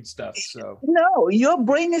find stuff. So no, your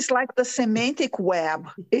brain is like the semantic web.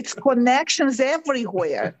 It's connections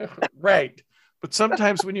everywhere. Right. But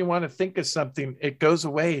sometimes when you want to think of something, it goes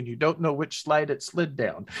away and you don't know which slide it slid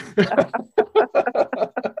down.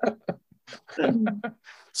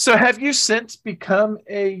 So have you since become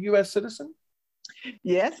a U.S. citizen?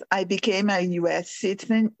 Yes, I became a U.S.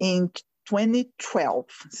 citizen in 2012.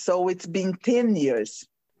 So it's been 10 years.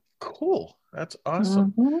 Cool. That's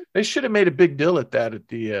awesome. Mm-hmm. They should have made a big deal at that at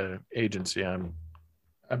the agency. I'm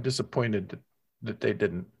disappointed that they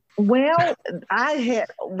didn't. Well,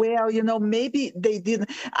 maybe they didn't.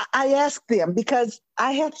 I asked them because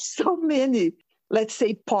I had so many, let's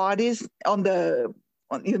say, parties on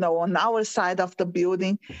our side of the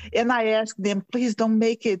building. And I asked them, please don't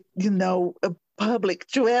make it, public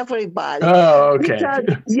to everybody. Oh, okay.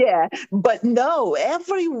 But no,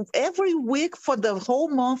 every week for the whole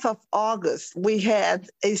month of August, we had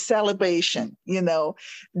a celebration.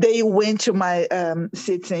 They went to my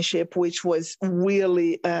citizenship, which was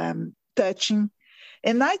really touching.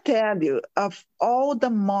 And I tell you, of all the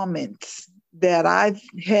moments that I've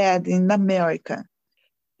had in America,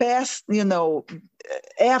 past,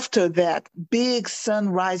 after that big sun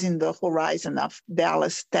rising the horizon of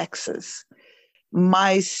Dallas, Texas,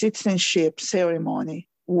 my citizenship ceremony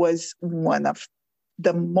was one of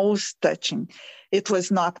the most touching. It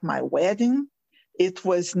was not my wedding. It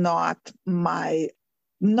was not my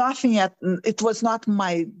it was not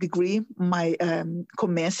my degree, my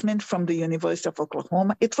commencement from the University of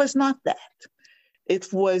Oklahoma. It was not that.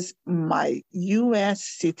 It was my U.S.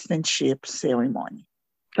 citizenship ceremony.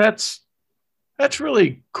 That's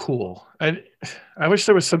really cool. I wish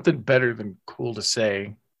there was something better than cool to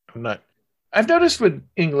say. I've noticed with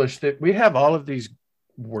English that we have all of these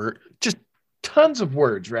words, just tons of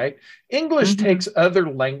words, right? English takes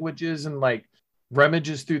other languages and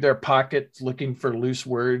rummages through their pockets looking for loose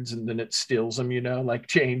words, and then it steals them, like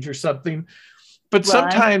change or something. But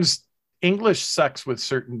sometimes English sucks with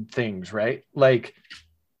certain things, right? Like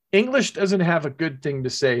English doesn't have a good thing to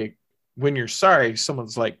say when you're sorry.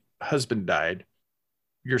 Someone's husband died.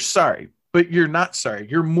 You're sorry. But you're not sorry.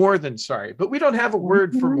 You're more than sorry. But we don't have a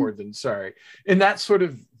word for more than sorry. And that's sort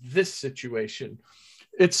of this situation.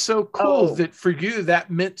 It's so cool that for you, that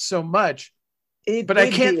meant so much. But I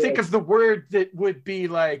can't think of the word that would be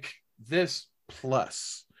like this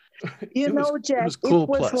plus. Jack, it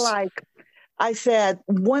was like, I said,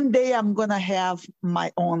 one day I'm going to have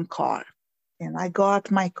my own car. And I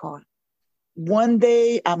got my car. One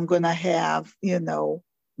day I'm going to have,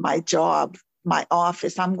 my job, my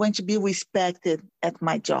office. I'm going to be respected at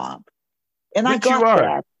my job. And I got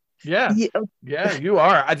that. Yeah, you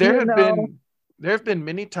are. There have been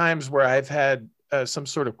many times where I've had some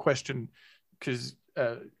sort of question because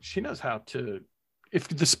she knows how to, if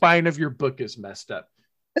the spine of your book is messed up,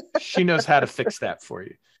 she knows how to fix that for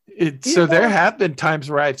you. So there have been times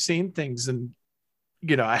where I've seen things and,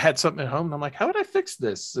 I had something at home and I'm like, how would I fix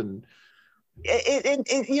this? And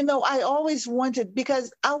I always wanted,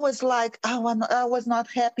 because I was like, I was not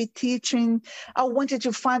happy teaching. I wanted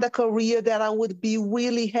to find a career that I would be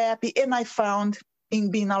really happy. And I found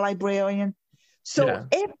in being a librarian. So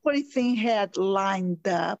everything had lined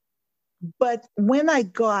up. But when I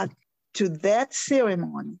got to that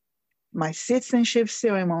ceremony, my citizenship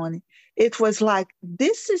ceremony, it was like,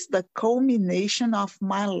 this is the culmination of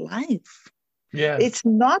my life. Yeah. It's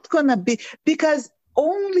not going to be, because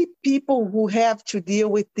only people who have to deal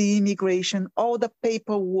with the immigration, all the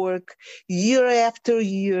paperwork, year after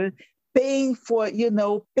year, paying for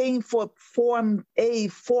Form A,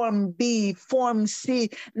 Form B, Form C.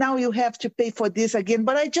 Now you have to pay for this again,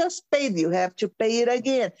 but I just paid, you have to pay it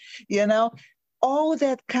again, all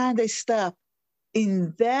that kind of stuff.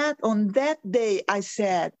 On that day, I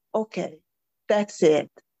said, okay, that's it.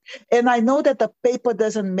 And I know that the paper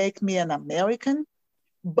doesn't make me an American,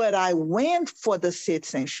 but I went for the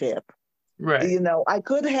citizenship. Right. I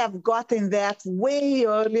could have gotten that way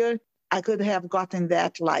earlier. I could have gotten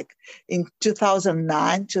that like in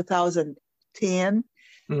 2009, 2010.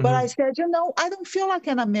 Mm-hmm. But I said, I don't feel like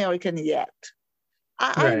an American yet.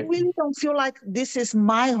 I really don't feel like this is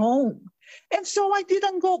my home. And so I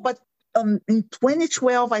didn't go. But in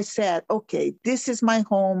 2012, I said, okay, this is my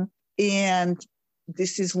home. And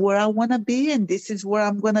this is where I want to be. And this is where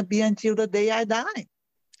I'm going to be until the day I die.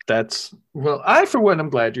 I, for one, I'm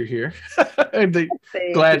glad you're here. I'm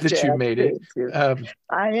glad that you made it.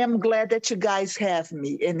 I am glad that you guys have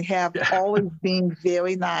me and have always been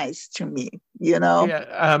very nice to me,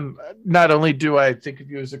 Yeah. Not only do I think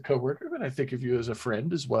of you as a coworker, but I think of you as a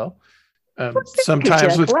friend as well.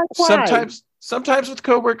 Sometimes with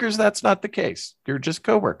coworkers, that's not the case. You're just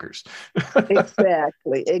coworkers.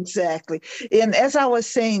 Exactly. And as I was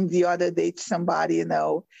saying the other day to somebody,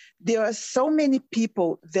 there are so many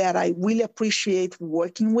people that I really appreciate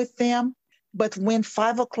working with them. But when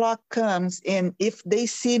 5 o'clock comes, and if they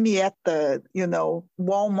see me at the,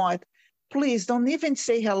 Walmart, please don't even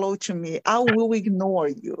say hello to me. I will ignore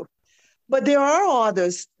you. But there are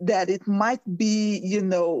others that it might be,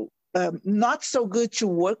 not so good to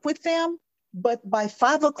work with them. But by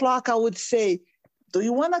 5 o'clock, I would say, do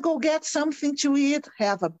you want to go get something to eat?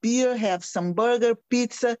 Have a beer, have some burger,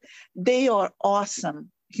 pizza. They are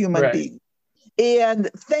awesome human beings. And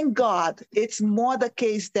thank God, it's more the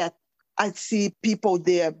case that I see people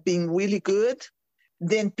there being really good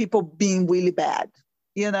than people being really bad,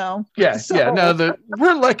 Yeah.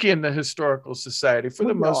 We're lucky in the Historical Society. For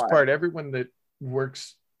the most part, everyone that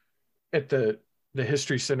works at the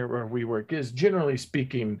History Center where we work is, generally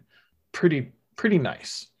speaking, pretty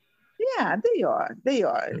nice. Yeah, they are.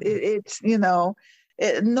 Mm-hmm. It's,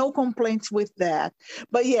 no complaints with that.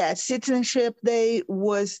 But yeah, Citizenship Day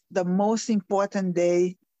was the most important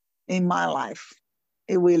day in my life.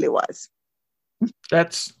 It really was.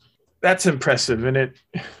 That's impressive. And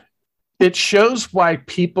it shows why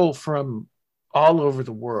people from all over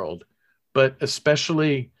the world, but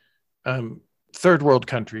especially third world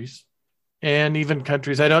countries, and even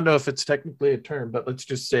countries, I don't know if it's technically a term, but let's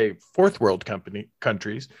just say fourth world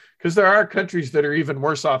countries, because there are countries that are even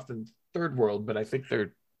worse off than third world, but I think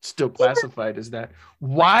they're still classified as that.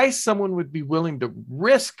 Why someone would be willing to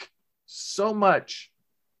risk so much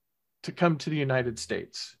to come to the United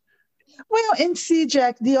States? Well, and see,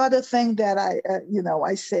 Jack, the other thing that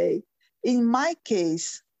I say, in my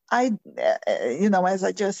case, as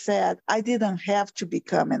I just said, I didn't have to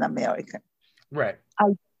become an American. Right.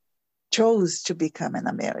 I chose to become an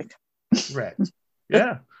American. Right.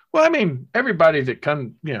 Yeah. Well, I mean, everybody that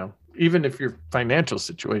comes, even if your financial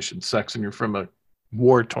situation sucks and you're from a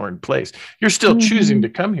war-torn place, you're still choosing to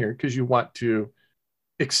come here because you want to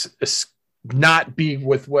not be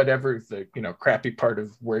with whatever the, crappy part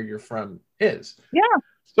of where you're from is. Yeah.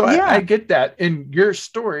 So I get that. In your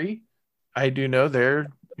story, I do know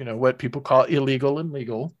they're, what people call illegal and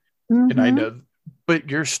legal. And I know, but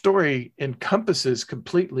your story encompasses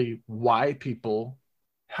completely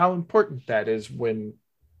how important that is when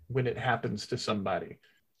it happens to somebody.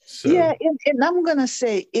 So. Yeah, and I'm going to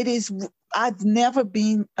say I've never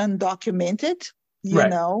been undocumented,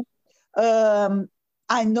 know.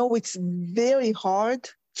 I know it's very hard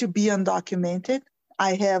to be undocumented.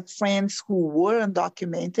 I have friends who were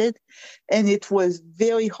undocumented, and it was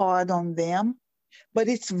very hard on them. But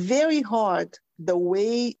it's very hard the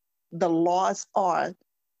way the laws are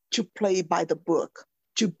to play by the book,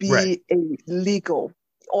 to be a legal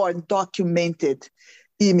or documented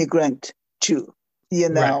immigrant too,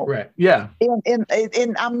 Right. Yeah.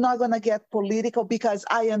 And I'm not going to get political because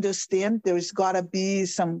I understand there's got to be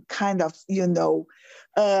some kind of,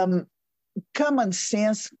 common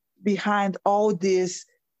sense behind all this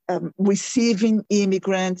receiving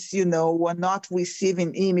immigrants, or not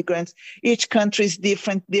receiving immigrants. Each country is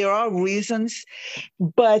different. There are reasons,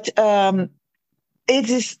 but it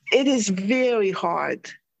is very hard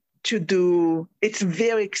to do. It's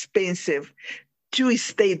very expensive to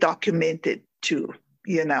stay documented too,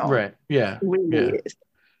 Right. Yeah. It really is.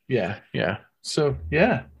 Yeah. Yeah. So,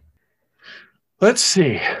 yeah. Let's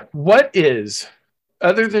see. What is,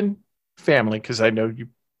 other than family, because I know you're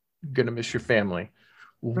going to miss your family,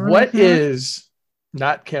 what Mhm. is,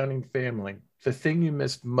 not counting family, the thing you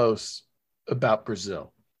missed most about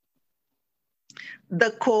Brazil?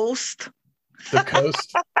 The coast. The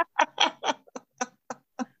coast?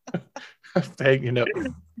 You know,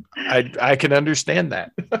 I can understand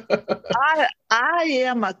that. I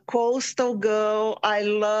am a coastal girl. I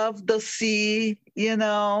love the sea, you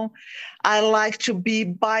know. I like to be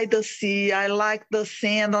by the sea. I like the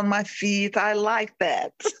sand on my feet. I like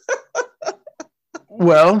that.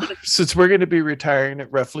 Well, since we're going to be retiring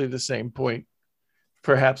at roughly the same point,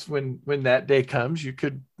 perhaps when that day comes, you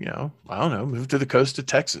could, I don't know, move to the coast of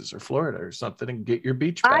Texas or Florida or something and get your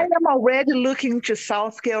beach I back. am already looking to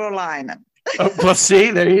South Carolina. Oh, well, see,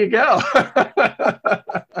 there you go.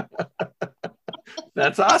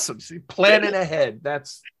 That's awesome. See, planning ahead.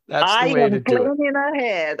 That's the I way to am do it. planning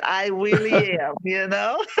ahead. I really am, you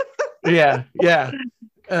know? Yeah, yeah.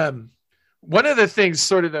 One of the things,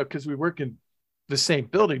 sort of though, because we work in the same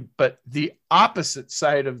building, but the opposite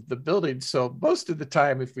side of the building. So most of the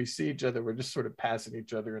time, if we see each other, we're just sort of passing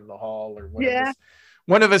each other in the hall, or Yeah.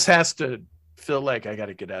 one of us has to feel like I got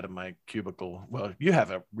to get out of my cubicle. Well, you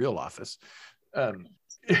have a real office.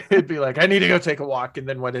 It'd be like, I need to go take a walk. And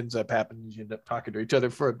then what ends up happening is you end up talking to each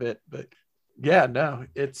other for a bit. But yeah, no,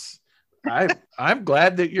 I'm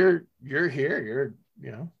glad that you're here.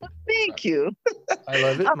 Thank you. I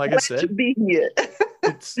love it. I'm And like I glad to said, be here.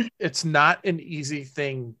 it's not an easy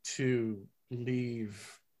thing to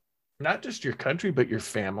leave, not just your country, but your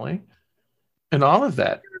family and all of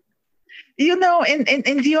that. You know, and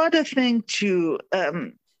the other thing too,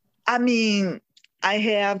 I mean, I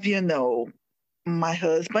have, my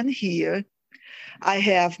husband here. I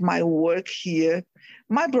have my work here.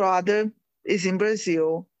 My brother is in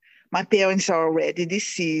Brazil. My parents are already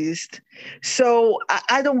deceased. So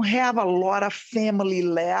I don't have a lot of family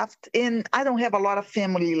left. And I don't have a lot of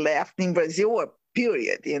family left in Brazil, or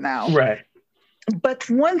period, Right. But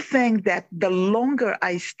one thing that the longer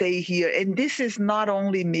I stay here, and this is not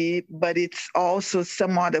only me, but it's also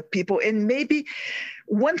some other people, and maybe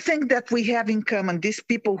one thing that we have in common, these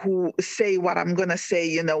people who say what I'm going to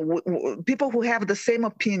say, people who have the same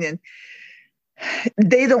opinion,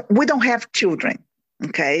 we don't have children.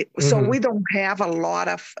 Okay. So Mm-hmm. we don't have a lot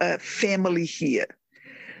of family here.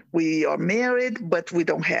 We are married, but we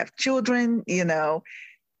don't have children,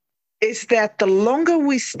 Is that the longer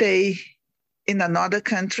we stay in another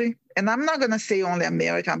country, and I'm not going to say only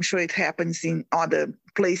America, I'm sure it happens in other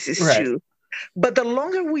places Right. too. But the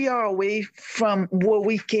longer we are away from where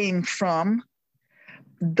we came from,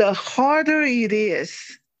 the harder it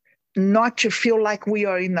is not to feel like we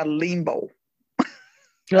are in a limbo.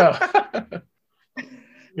 Oh.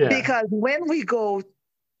 Yeah. Because when we go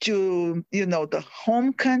to, the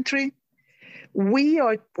home country, we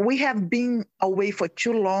have been away for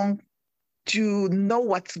too long to know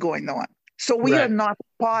what's going on. So we are not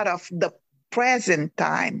part of the present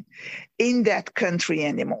time in that country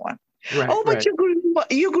anymore. Right, but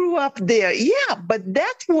you grew up there. Yeah, but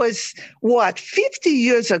that was what, 50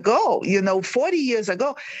 years ago, 40 years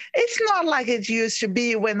ago. It's not like it used to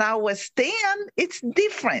be when I was 10. It's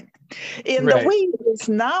different. And the way it is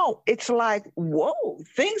now, it's like, whoa,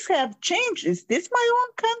 things have changed. Is this my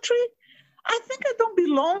own country? I think I don't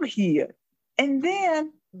belong here. And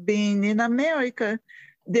then being in America,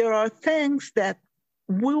 there are things that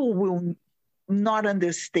we will not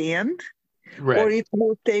understand. Right. Or it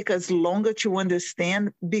will take us longer to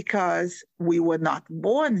understand because we were not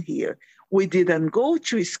born here. We didn't go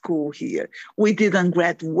to school here. We didn't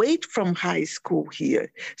graduate from high school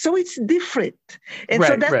here. So it's different. And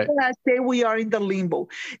so that's why I say we are in the limbo.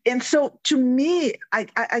 And so to me,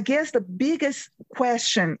 I guess the biggest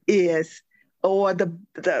question is, or the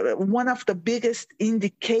one of the biggest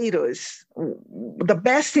indicators, the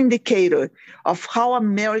best indicator of how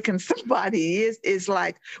American somebody is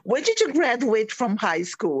like, when did you graduate from high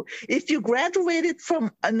school? If you graduated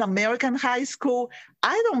from an American high school,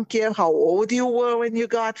 I don't care how old you were when you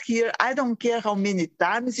got here. I don't care how many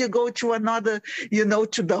times you go to another,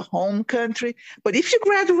 to the home country. But if you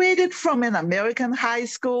graduated from an American high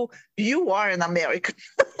school, you are an American.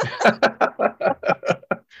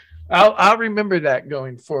 I'll remember that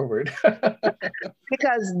going forward.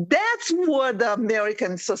 Because that's where the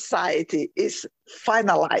American society is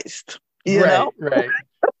finalized. Right.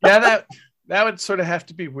 Yeah, that would sort of have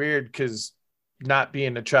to be weird, because not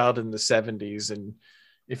being a child in the 70s, and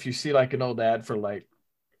if you see like an old ad for like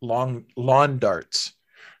long lawn darts,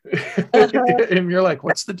 And you're like,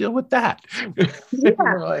 what's the deal with that? Yeah,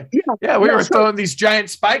 We're like, yeah, yeah, we yeah. were So throwing these giant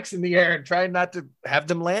spikes in the air and trying not to have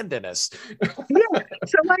them land in us. yeah,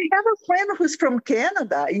 so I have a friend who's from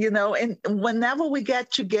Canada, and whenever we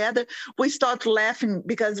get together, we start laughing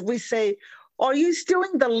because we say, "Are you still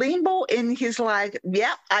in the limbo?" And he's like,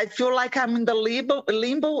 "Yeah, I feel like I'm in the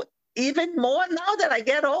limbo even more now that I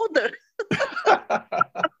get older."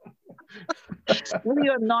 We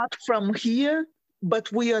are not from here,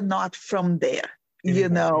 but we are not from there.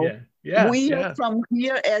 Anymore. Yeah. We are Yeah. from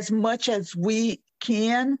here as much as we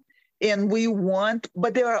can and we want,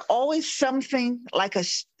 but there are always something like a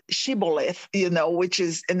shibboleth, which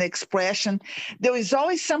is an expression. There is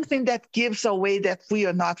always something that gives away that we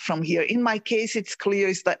are not from here. In my case, it's clear,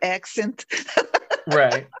 it's the accent.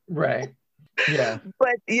 Right. Yeah.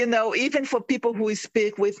 But, even for people who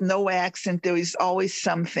speak with no accent, there is always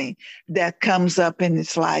something that comes up and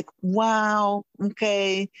it's like, wow,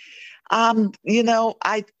 okay.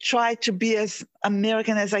 I try to be as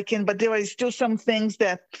American as I can, but there are still some things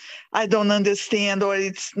that I don't understand, or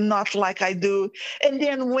it's not like I do. And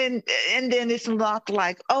then it's not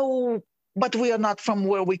like, oh, but we are not from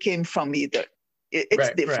where we came from either.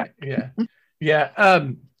 It's different. Right.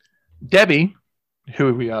 Yeah. Debbie,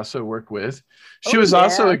 who we also work with, she was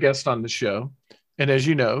also a guest on the show. And as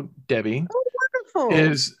you know, Debbie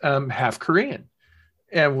is half Korean.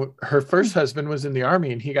 And her first husband was in the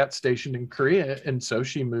army and he got stationed in Korea. And so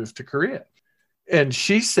she moved to Korea. And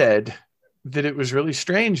she said that it was really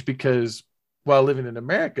strange because while living in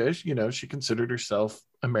America, she considered herself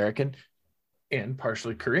American and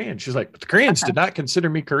partially Korean. She's like, but the Koreans did not consider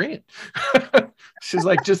me Korean. She's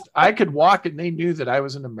like, I could walk and they knew that I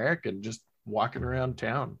was an American just walking around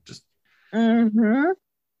town. Just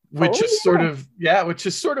which is sort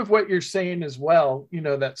of what you're saying as well.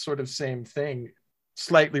 That sort of same thing.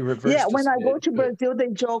 Slightly reversed. Yeah, when I go to Brazil, they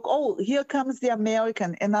joke, "Oh, here comes the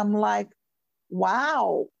American," and I'm like,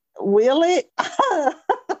 "Wow, really?"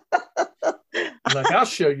 Like, I'll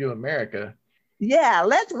show you America. Yeah,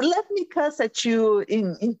 let me cuss at you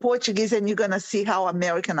in Portuguese, and you're gonna see how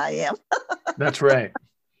American I am. That's right.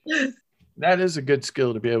 That is a good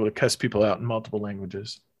skill to be able to cuss people out in multiple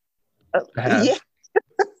languages. Yeah.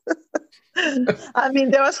 I mean,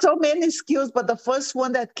 there are so many skills, but the first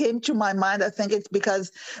one that came to my mind, I think it's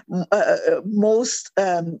because most,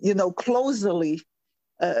 closely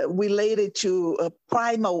related to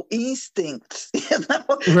primal instincts.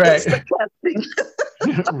 Right. It's the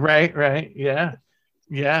cussing. Right.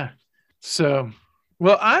 Yeah. So,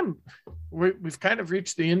 well, we've kind of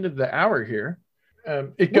reached the end of the hour here.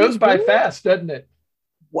 It goes by fast, doesn't it?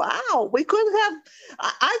 Wow.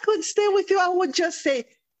 I could stay with you. I would just say,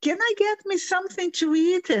 can I get me something to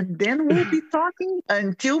eat? And then we'll be talking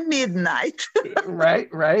until midnight.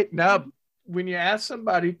 Right. Now, when you ask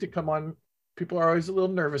somebody to come on, people are always a little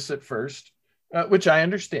nervous at first, which I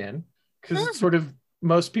understand, because it's sort of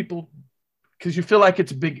most people, because you feel like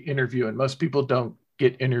it's a big interview and most people don't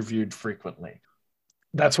get interviewed frequently.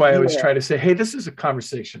 That's why I always try to say, hey, this is a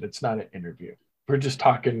conversation. It's not an interview. We're just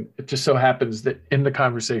talking. It just so happens that in the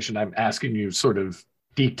conversation, I'm asking you sort of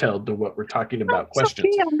detailed to what we're talking about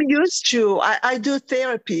questions. Okay, I'm used to. I do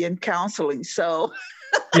therapy and counseling, so.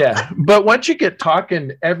 Yeah, but once you get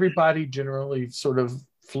talking, everybody generally sort of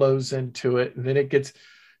flows into it, and then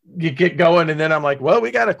you get going, and then I'm like, well,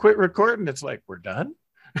 we got to quit recording. It's like, we're done.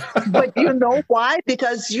 But you know why?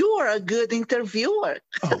 Because you are a good interviewer.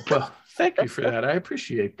 Oh, well, thank you for that. I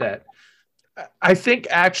appreciate that. I think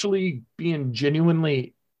actually being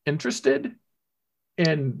genuinely interested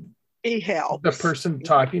in it helps. The person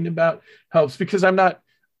talking about helps, because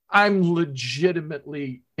I'm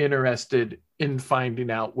legitimately interested in finding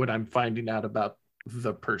out what I'm finding out about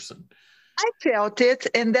the person. I felt it,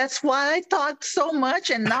 and that's why I talked so much.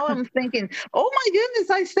 And now I'm thinking, oh my goodness,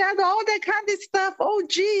 I said all that kind of stuff. Oh,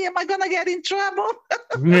 gee, am I going to get in trouble?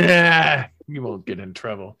 Nah, you won't get in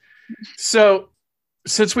trouble. So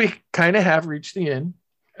since we kind of have reached the end,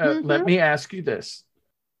 let me ask you this.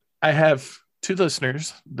 I have 2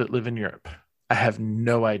 listeners that live in Europe. I have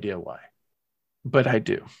no idea why, but I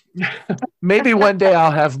do. Maybe one day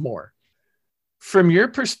I'll have more. From your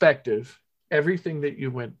perspective, everything that you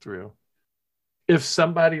went through, if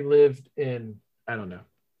somebody lived in, I don't know,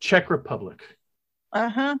 Czech Republic,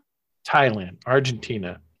 Thailand,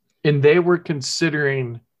 Argentina, and they were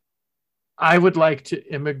considering, I would like to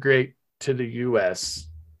immigrate to the US.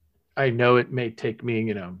 I know it may take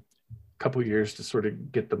me, a couple years to sort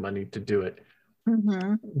of get the money to do it.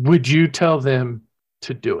 Would you tell them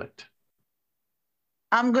to do it?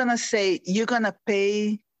 I'm going to say you're going to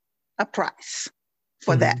pay a price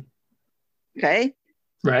for that. Okay?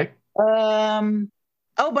 Right.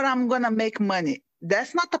 Oh, but I'm going to make money.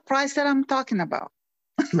 That's not the price that I'm talking about.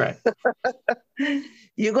 Right.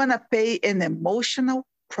 You're going to pay an emotional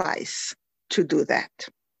price to do that.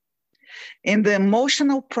 And the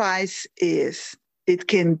emotional price is, it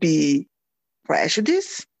can be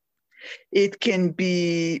prejudice. It can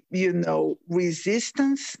be,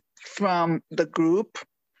 resistance from the group,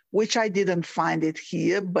 which I didn't find it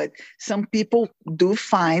here, but some people do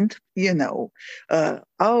find,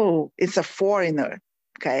 oh, it's a foreigner.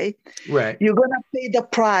 Okay. Right. You're going to pay the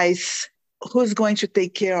price. Who's going to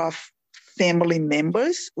take care of family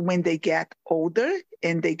members when they get older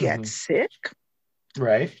and they get sick?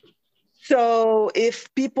 Right. So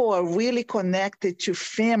if people are really connected to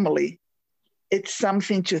family, it's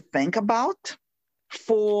something to think about.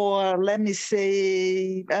 For, let me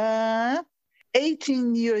say,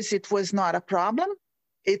 18 years, it was not a problem.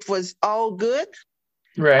 It was all good.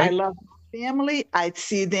 Right. I love my family. I'd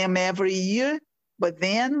see them every year. But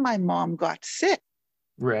then my mom got sick.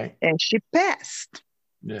 Right. And she passed.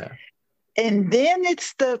 Yeah. And then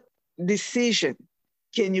it's the decision.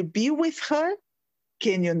 Can you be with her?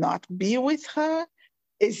 Can you not be with her?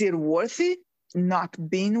 Is it worth it not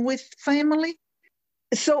being with family?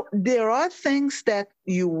 So there are things that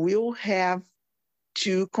you will have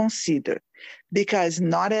to consider because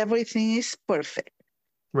not everything is perfect.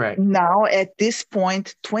 Right. Now, at this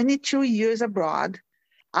point, 22 years abroad,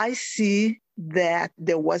 I see that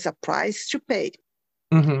there was a price to pay.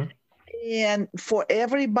 Mm-hmm. And for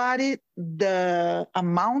everybody, the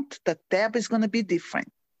amount, the tab is going to be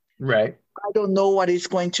different. Right. I don't know what it's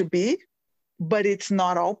going to be, but it's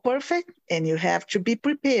not all perfect, and you have to be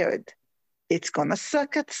prepared. It's going to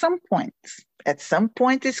suck at some point. At some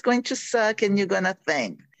point, it's going to suck, and you're going to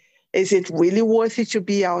think, is it really worth it to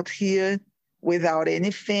be out here without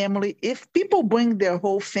any family? If people bring their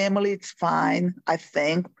whole family, it's fine, I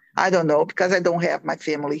think. I don't know, because I don't have my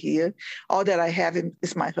family here. All that I have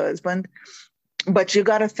is my husband. But you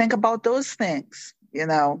got to think about those things,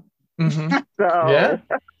 Mm-hmm. So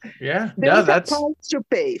yeah. there is a price to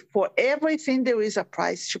pay. For everything, there is a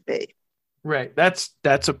price to pay. Right. That's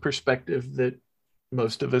a perspective that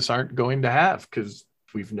most of us aren't going to have because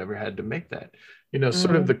we've never had to make that.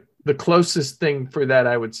 Sort of the closest thing for that,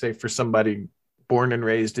 I would say, for somebody born and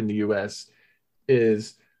raised in the U.S.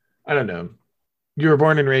 is, I don't know, you were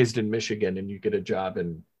born and raised in Michigan and you get a job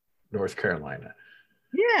in North Carolina.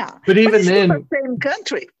 Yeah. But even then, the same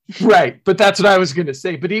country. Right. But that's what I was going to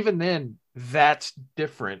say. But even then, that's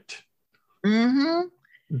different. Mm-hmm.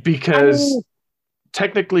 Because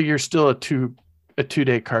technically you're still a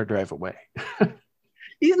 2-day car drive away.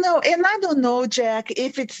 And I don't know, Jack,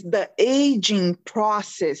 if it's the aging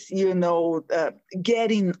process,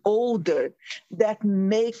 getting older that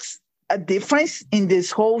makes a difference in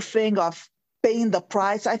this whole thing of paying the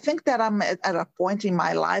price. I think that I'm at a point in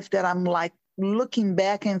my life that I'm like looking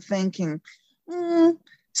back and thinking,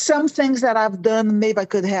 some things that I've done, maybe I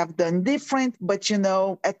could have done different, but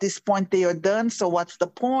at this point they are done. So what's the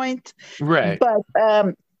point? Right. But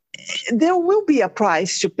there will be a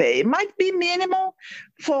price to pay. It might be minimal,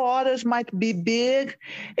 for others might be big.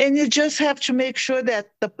 And you just have to make sure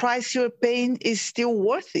that the price you're paying is still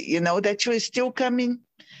worth it, that you're still coming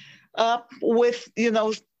up with,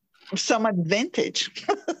 some advantage.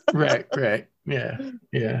 Right. Yeah.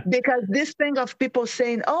 Because this thing of people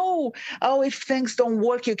saying, oh, if things don't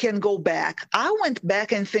work, you can go back. I went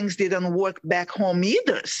back and things didn't work back home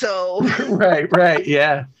either. So right.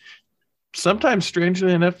 Yeah. Sometimes,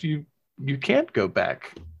 strangely enough, you can't go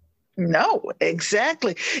back. No,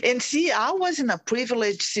 exactly. And see, I was in a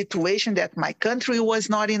privileged situation that my country was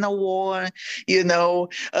not in a war. I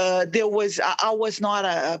was not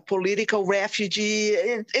a political refugee.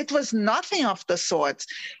 It was nothing of the sort.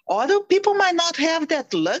 Other people might not have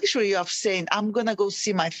that luxury of saying, I'm going to go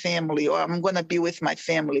see my family or I'm going to be with my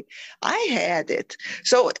family. I had it.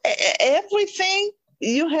 So everything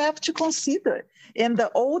you have to consider. And the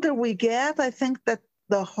older we get, I think that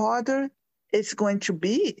the harder it's going to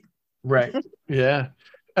be. Right. Yeah.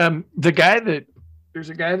 There's a guy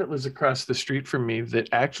that lives across the street from me that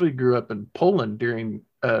actually grew up in Poland during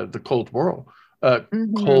the Cold War,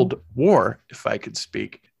 if I could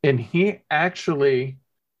speak. And he actually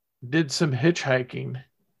did some hitchhiking,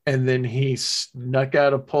 and then he snuck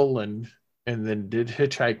out of Poland and then did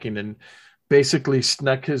hitchhiking and basically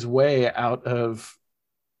snuck his way out of,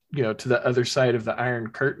 to the other side of the Iron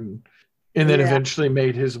Curtain, and then eventually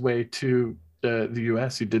made his way to the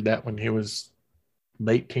U.S. He did that when he was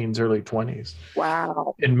late teens, early 20s.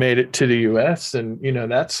 Wow. And made it to the U.S. And,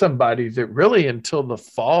 that's somebody that really, until the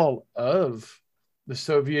fall of the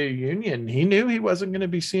Soviet Union, he knew he wasn't going to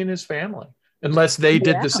be seeing his family unless they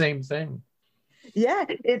did the same thing. Yeah,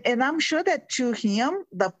 and I'm sure that to him,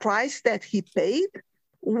 the price that he paid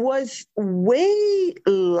was way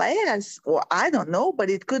less, or I don't know, but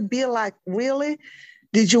it could be like, really,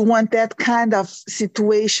 did you want that kind of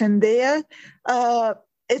situation there?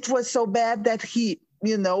 It was so bad that he,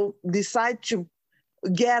 decided to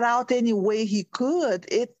get out any way he could.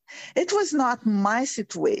 It was not my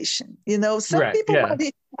situation. Some Right. people, Yeah.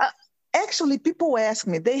 actually, people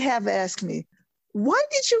they have asked me, why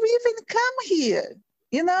did you even come here?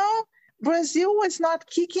 Brazil was not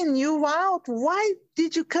kicking you out. Why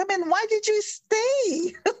did you come and why did you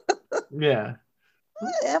stay? Yeah.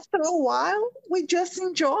 After a while, we just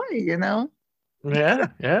enjoy, Yeah.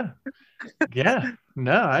 Yeah. Yeah.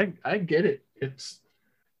 No, I get it.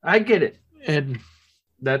 I get it. And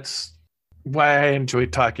that's why I enjoy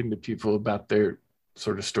talking to people about their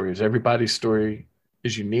sort of stories. Everybody's story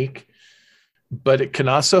is unique, but it can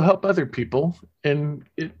also help other people. And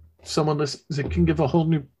someone listens, it can give a whole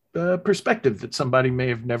new perspective that somebody may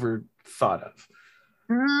have never thought of.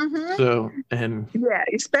 Mm-hmm. So, and yeah,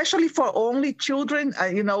 especially for only children,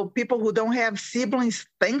 people who don't have siblings,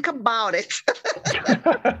 think about it.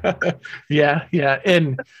 yeah.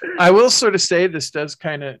 And I will sort of say this does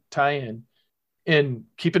kind of tie in. And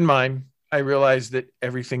keep in mind, I realize that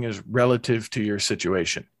everything is relative to your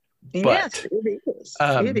situation. But, yes, it is.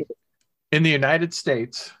 It is. In the United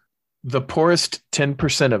States, the poorest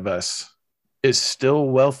 10% of us is still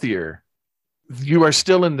wealthier. You are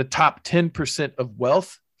still in the top 10% of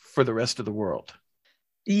wealth for the rest of the world.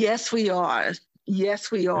 Yes, we are. Yes,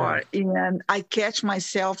 we are. Yeah. And I catch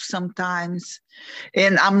myself sometimes,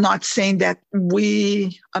 and I'm not saying that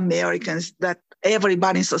we Americans, that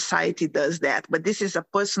everybody in society does that, but this is a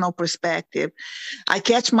personal perspective. I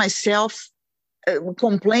catch myself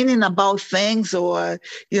complaining about things or,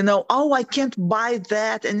 oh, I can't buy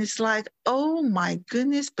that. And it's like, oh my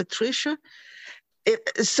goodness, Patricia.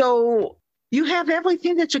 So you have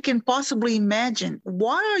everything that you can possibly imagine.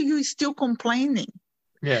 Why are you still complaining?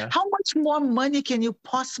 Yeah. How much more money can you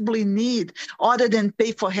possibly need other than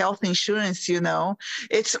pay for health insurance?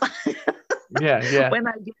 It's yeah. When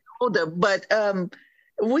I get older, but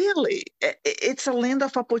really, it's a land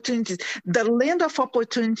of opportunities. The land of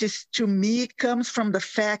opportunities to me comes from the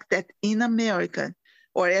fact that in America,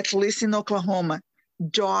 or at least in Oklahoma,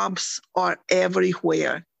 jobs are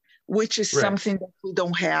everywhere, which is something that we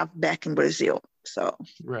don't have back in Brazil. So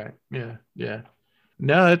right. Yeah.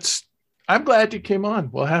 No, I'm glad you came on.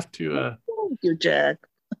 We'll have to thank you, Jack.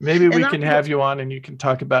 Maybe we can have you on and you can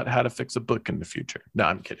talk about how to fix a book in the future. No,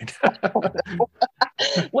 I'm kidding.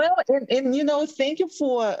 Well, and thank you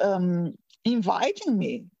for inviting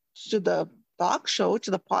me to the talk show,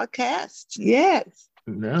 to the podcast. Yes.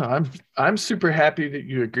 No, I'm super happy that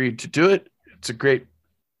you agreed to do it. It's a great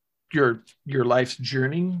your life's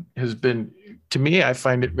journey has been, to me, I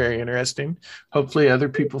find it very interesting. Hopefully other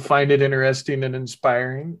people find it interesting and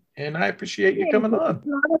inspiring. And I appreciate you coming on. It's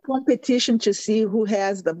not a competition to see who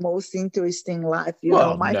has the most interesting life.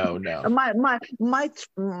 No. My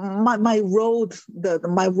road,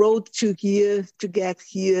 my road to here, to get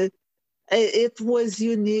here, it was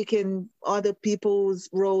unique, and other people's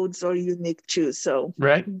roads are unique too. So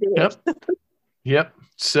right. Yep.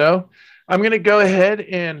 So I'm going to go ahead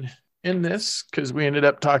and end this because we ended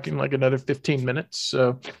up talking like another 15 minutes.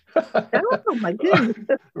 So, oh my goodness.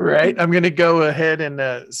 Right. I'm going to go ahead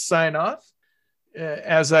and sign off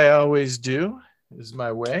as I always do, is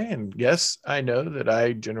my way. And yes, I know that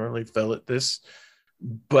I generally fail at this,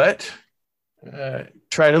 but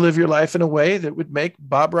try to live your life in a way that would make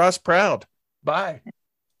Bob Ross proud. Bye.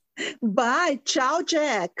 Bye. Ciao,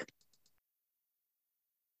 Jack.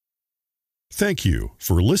 Thank you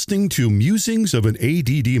for listening to Musings of an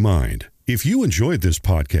ADD Mind. If you enjoyed this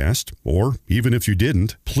podcast, or even if you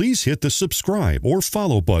didn't, please hit the subscribe or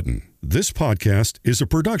follow button. This podcast is a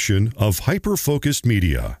production of Hyper Focused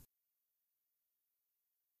Media.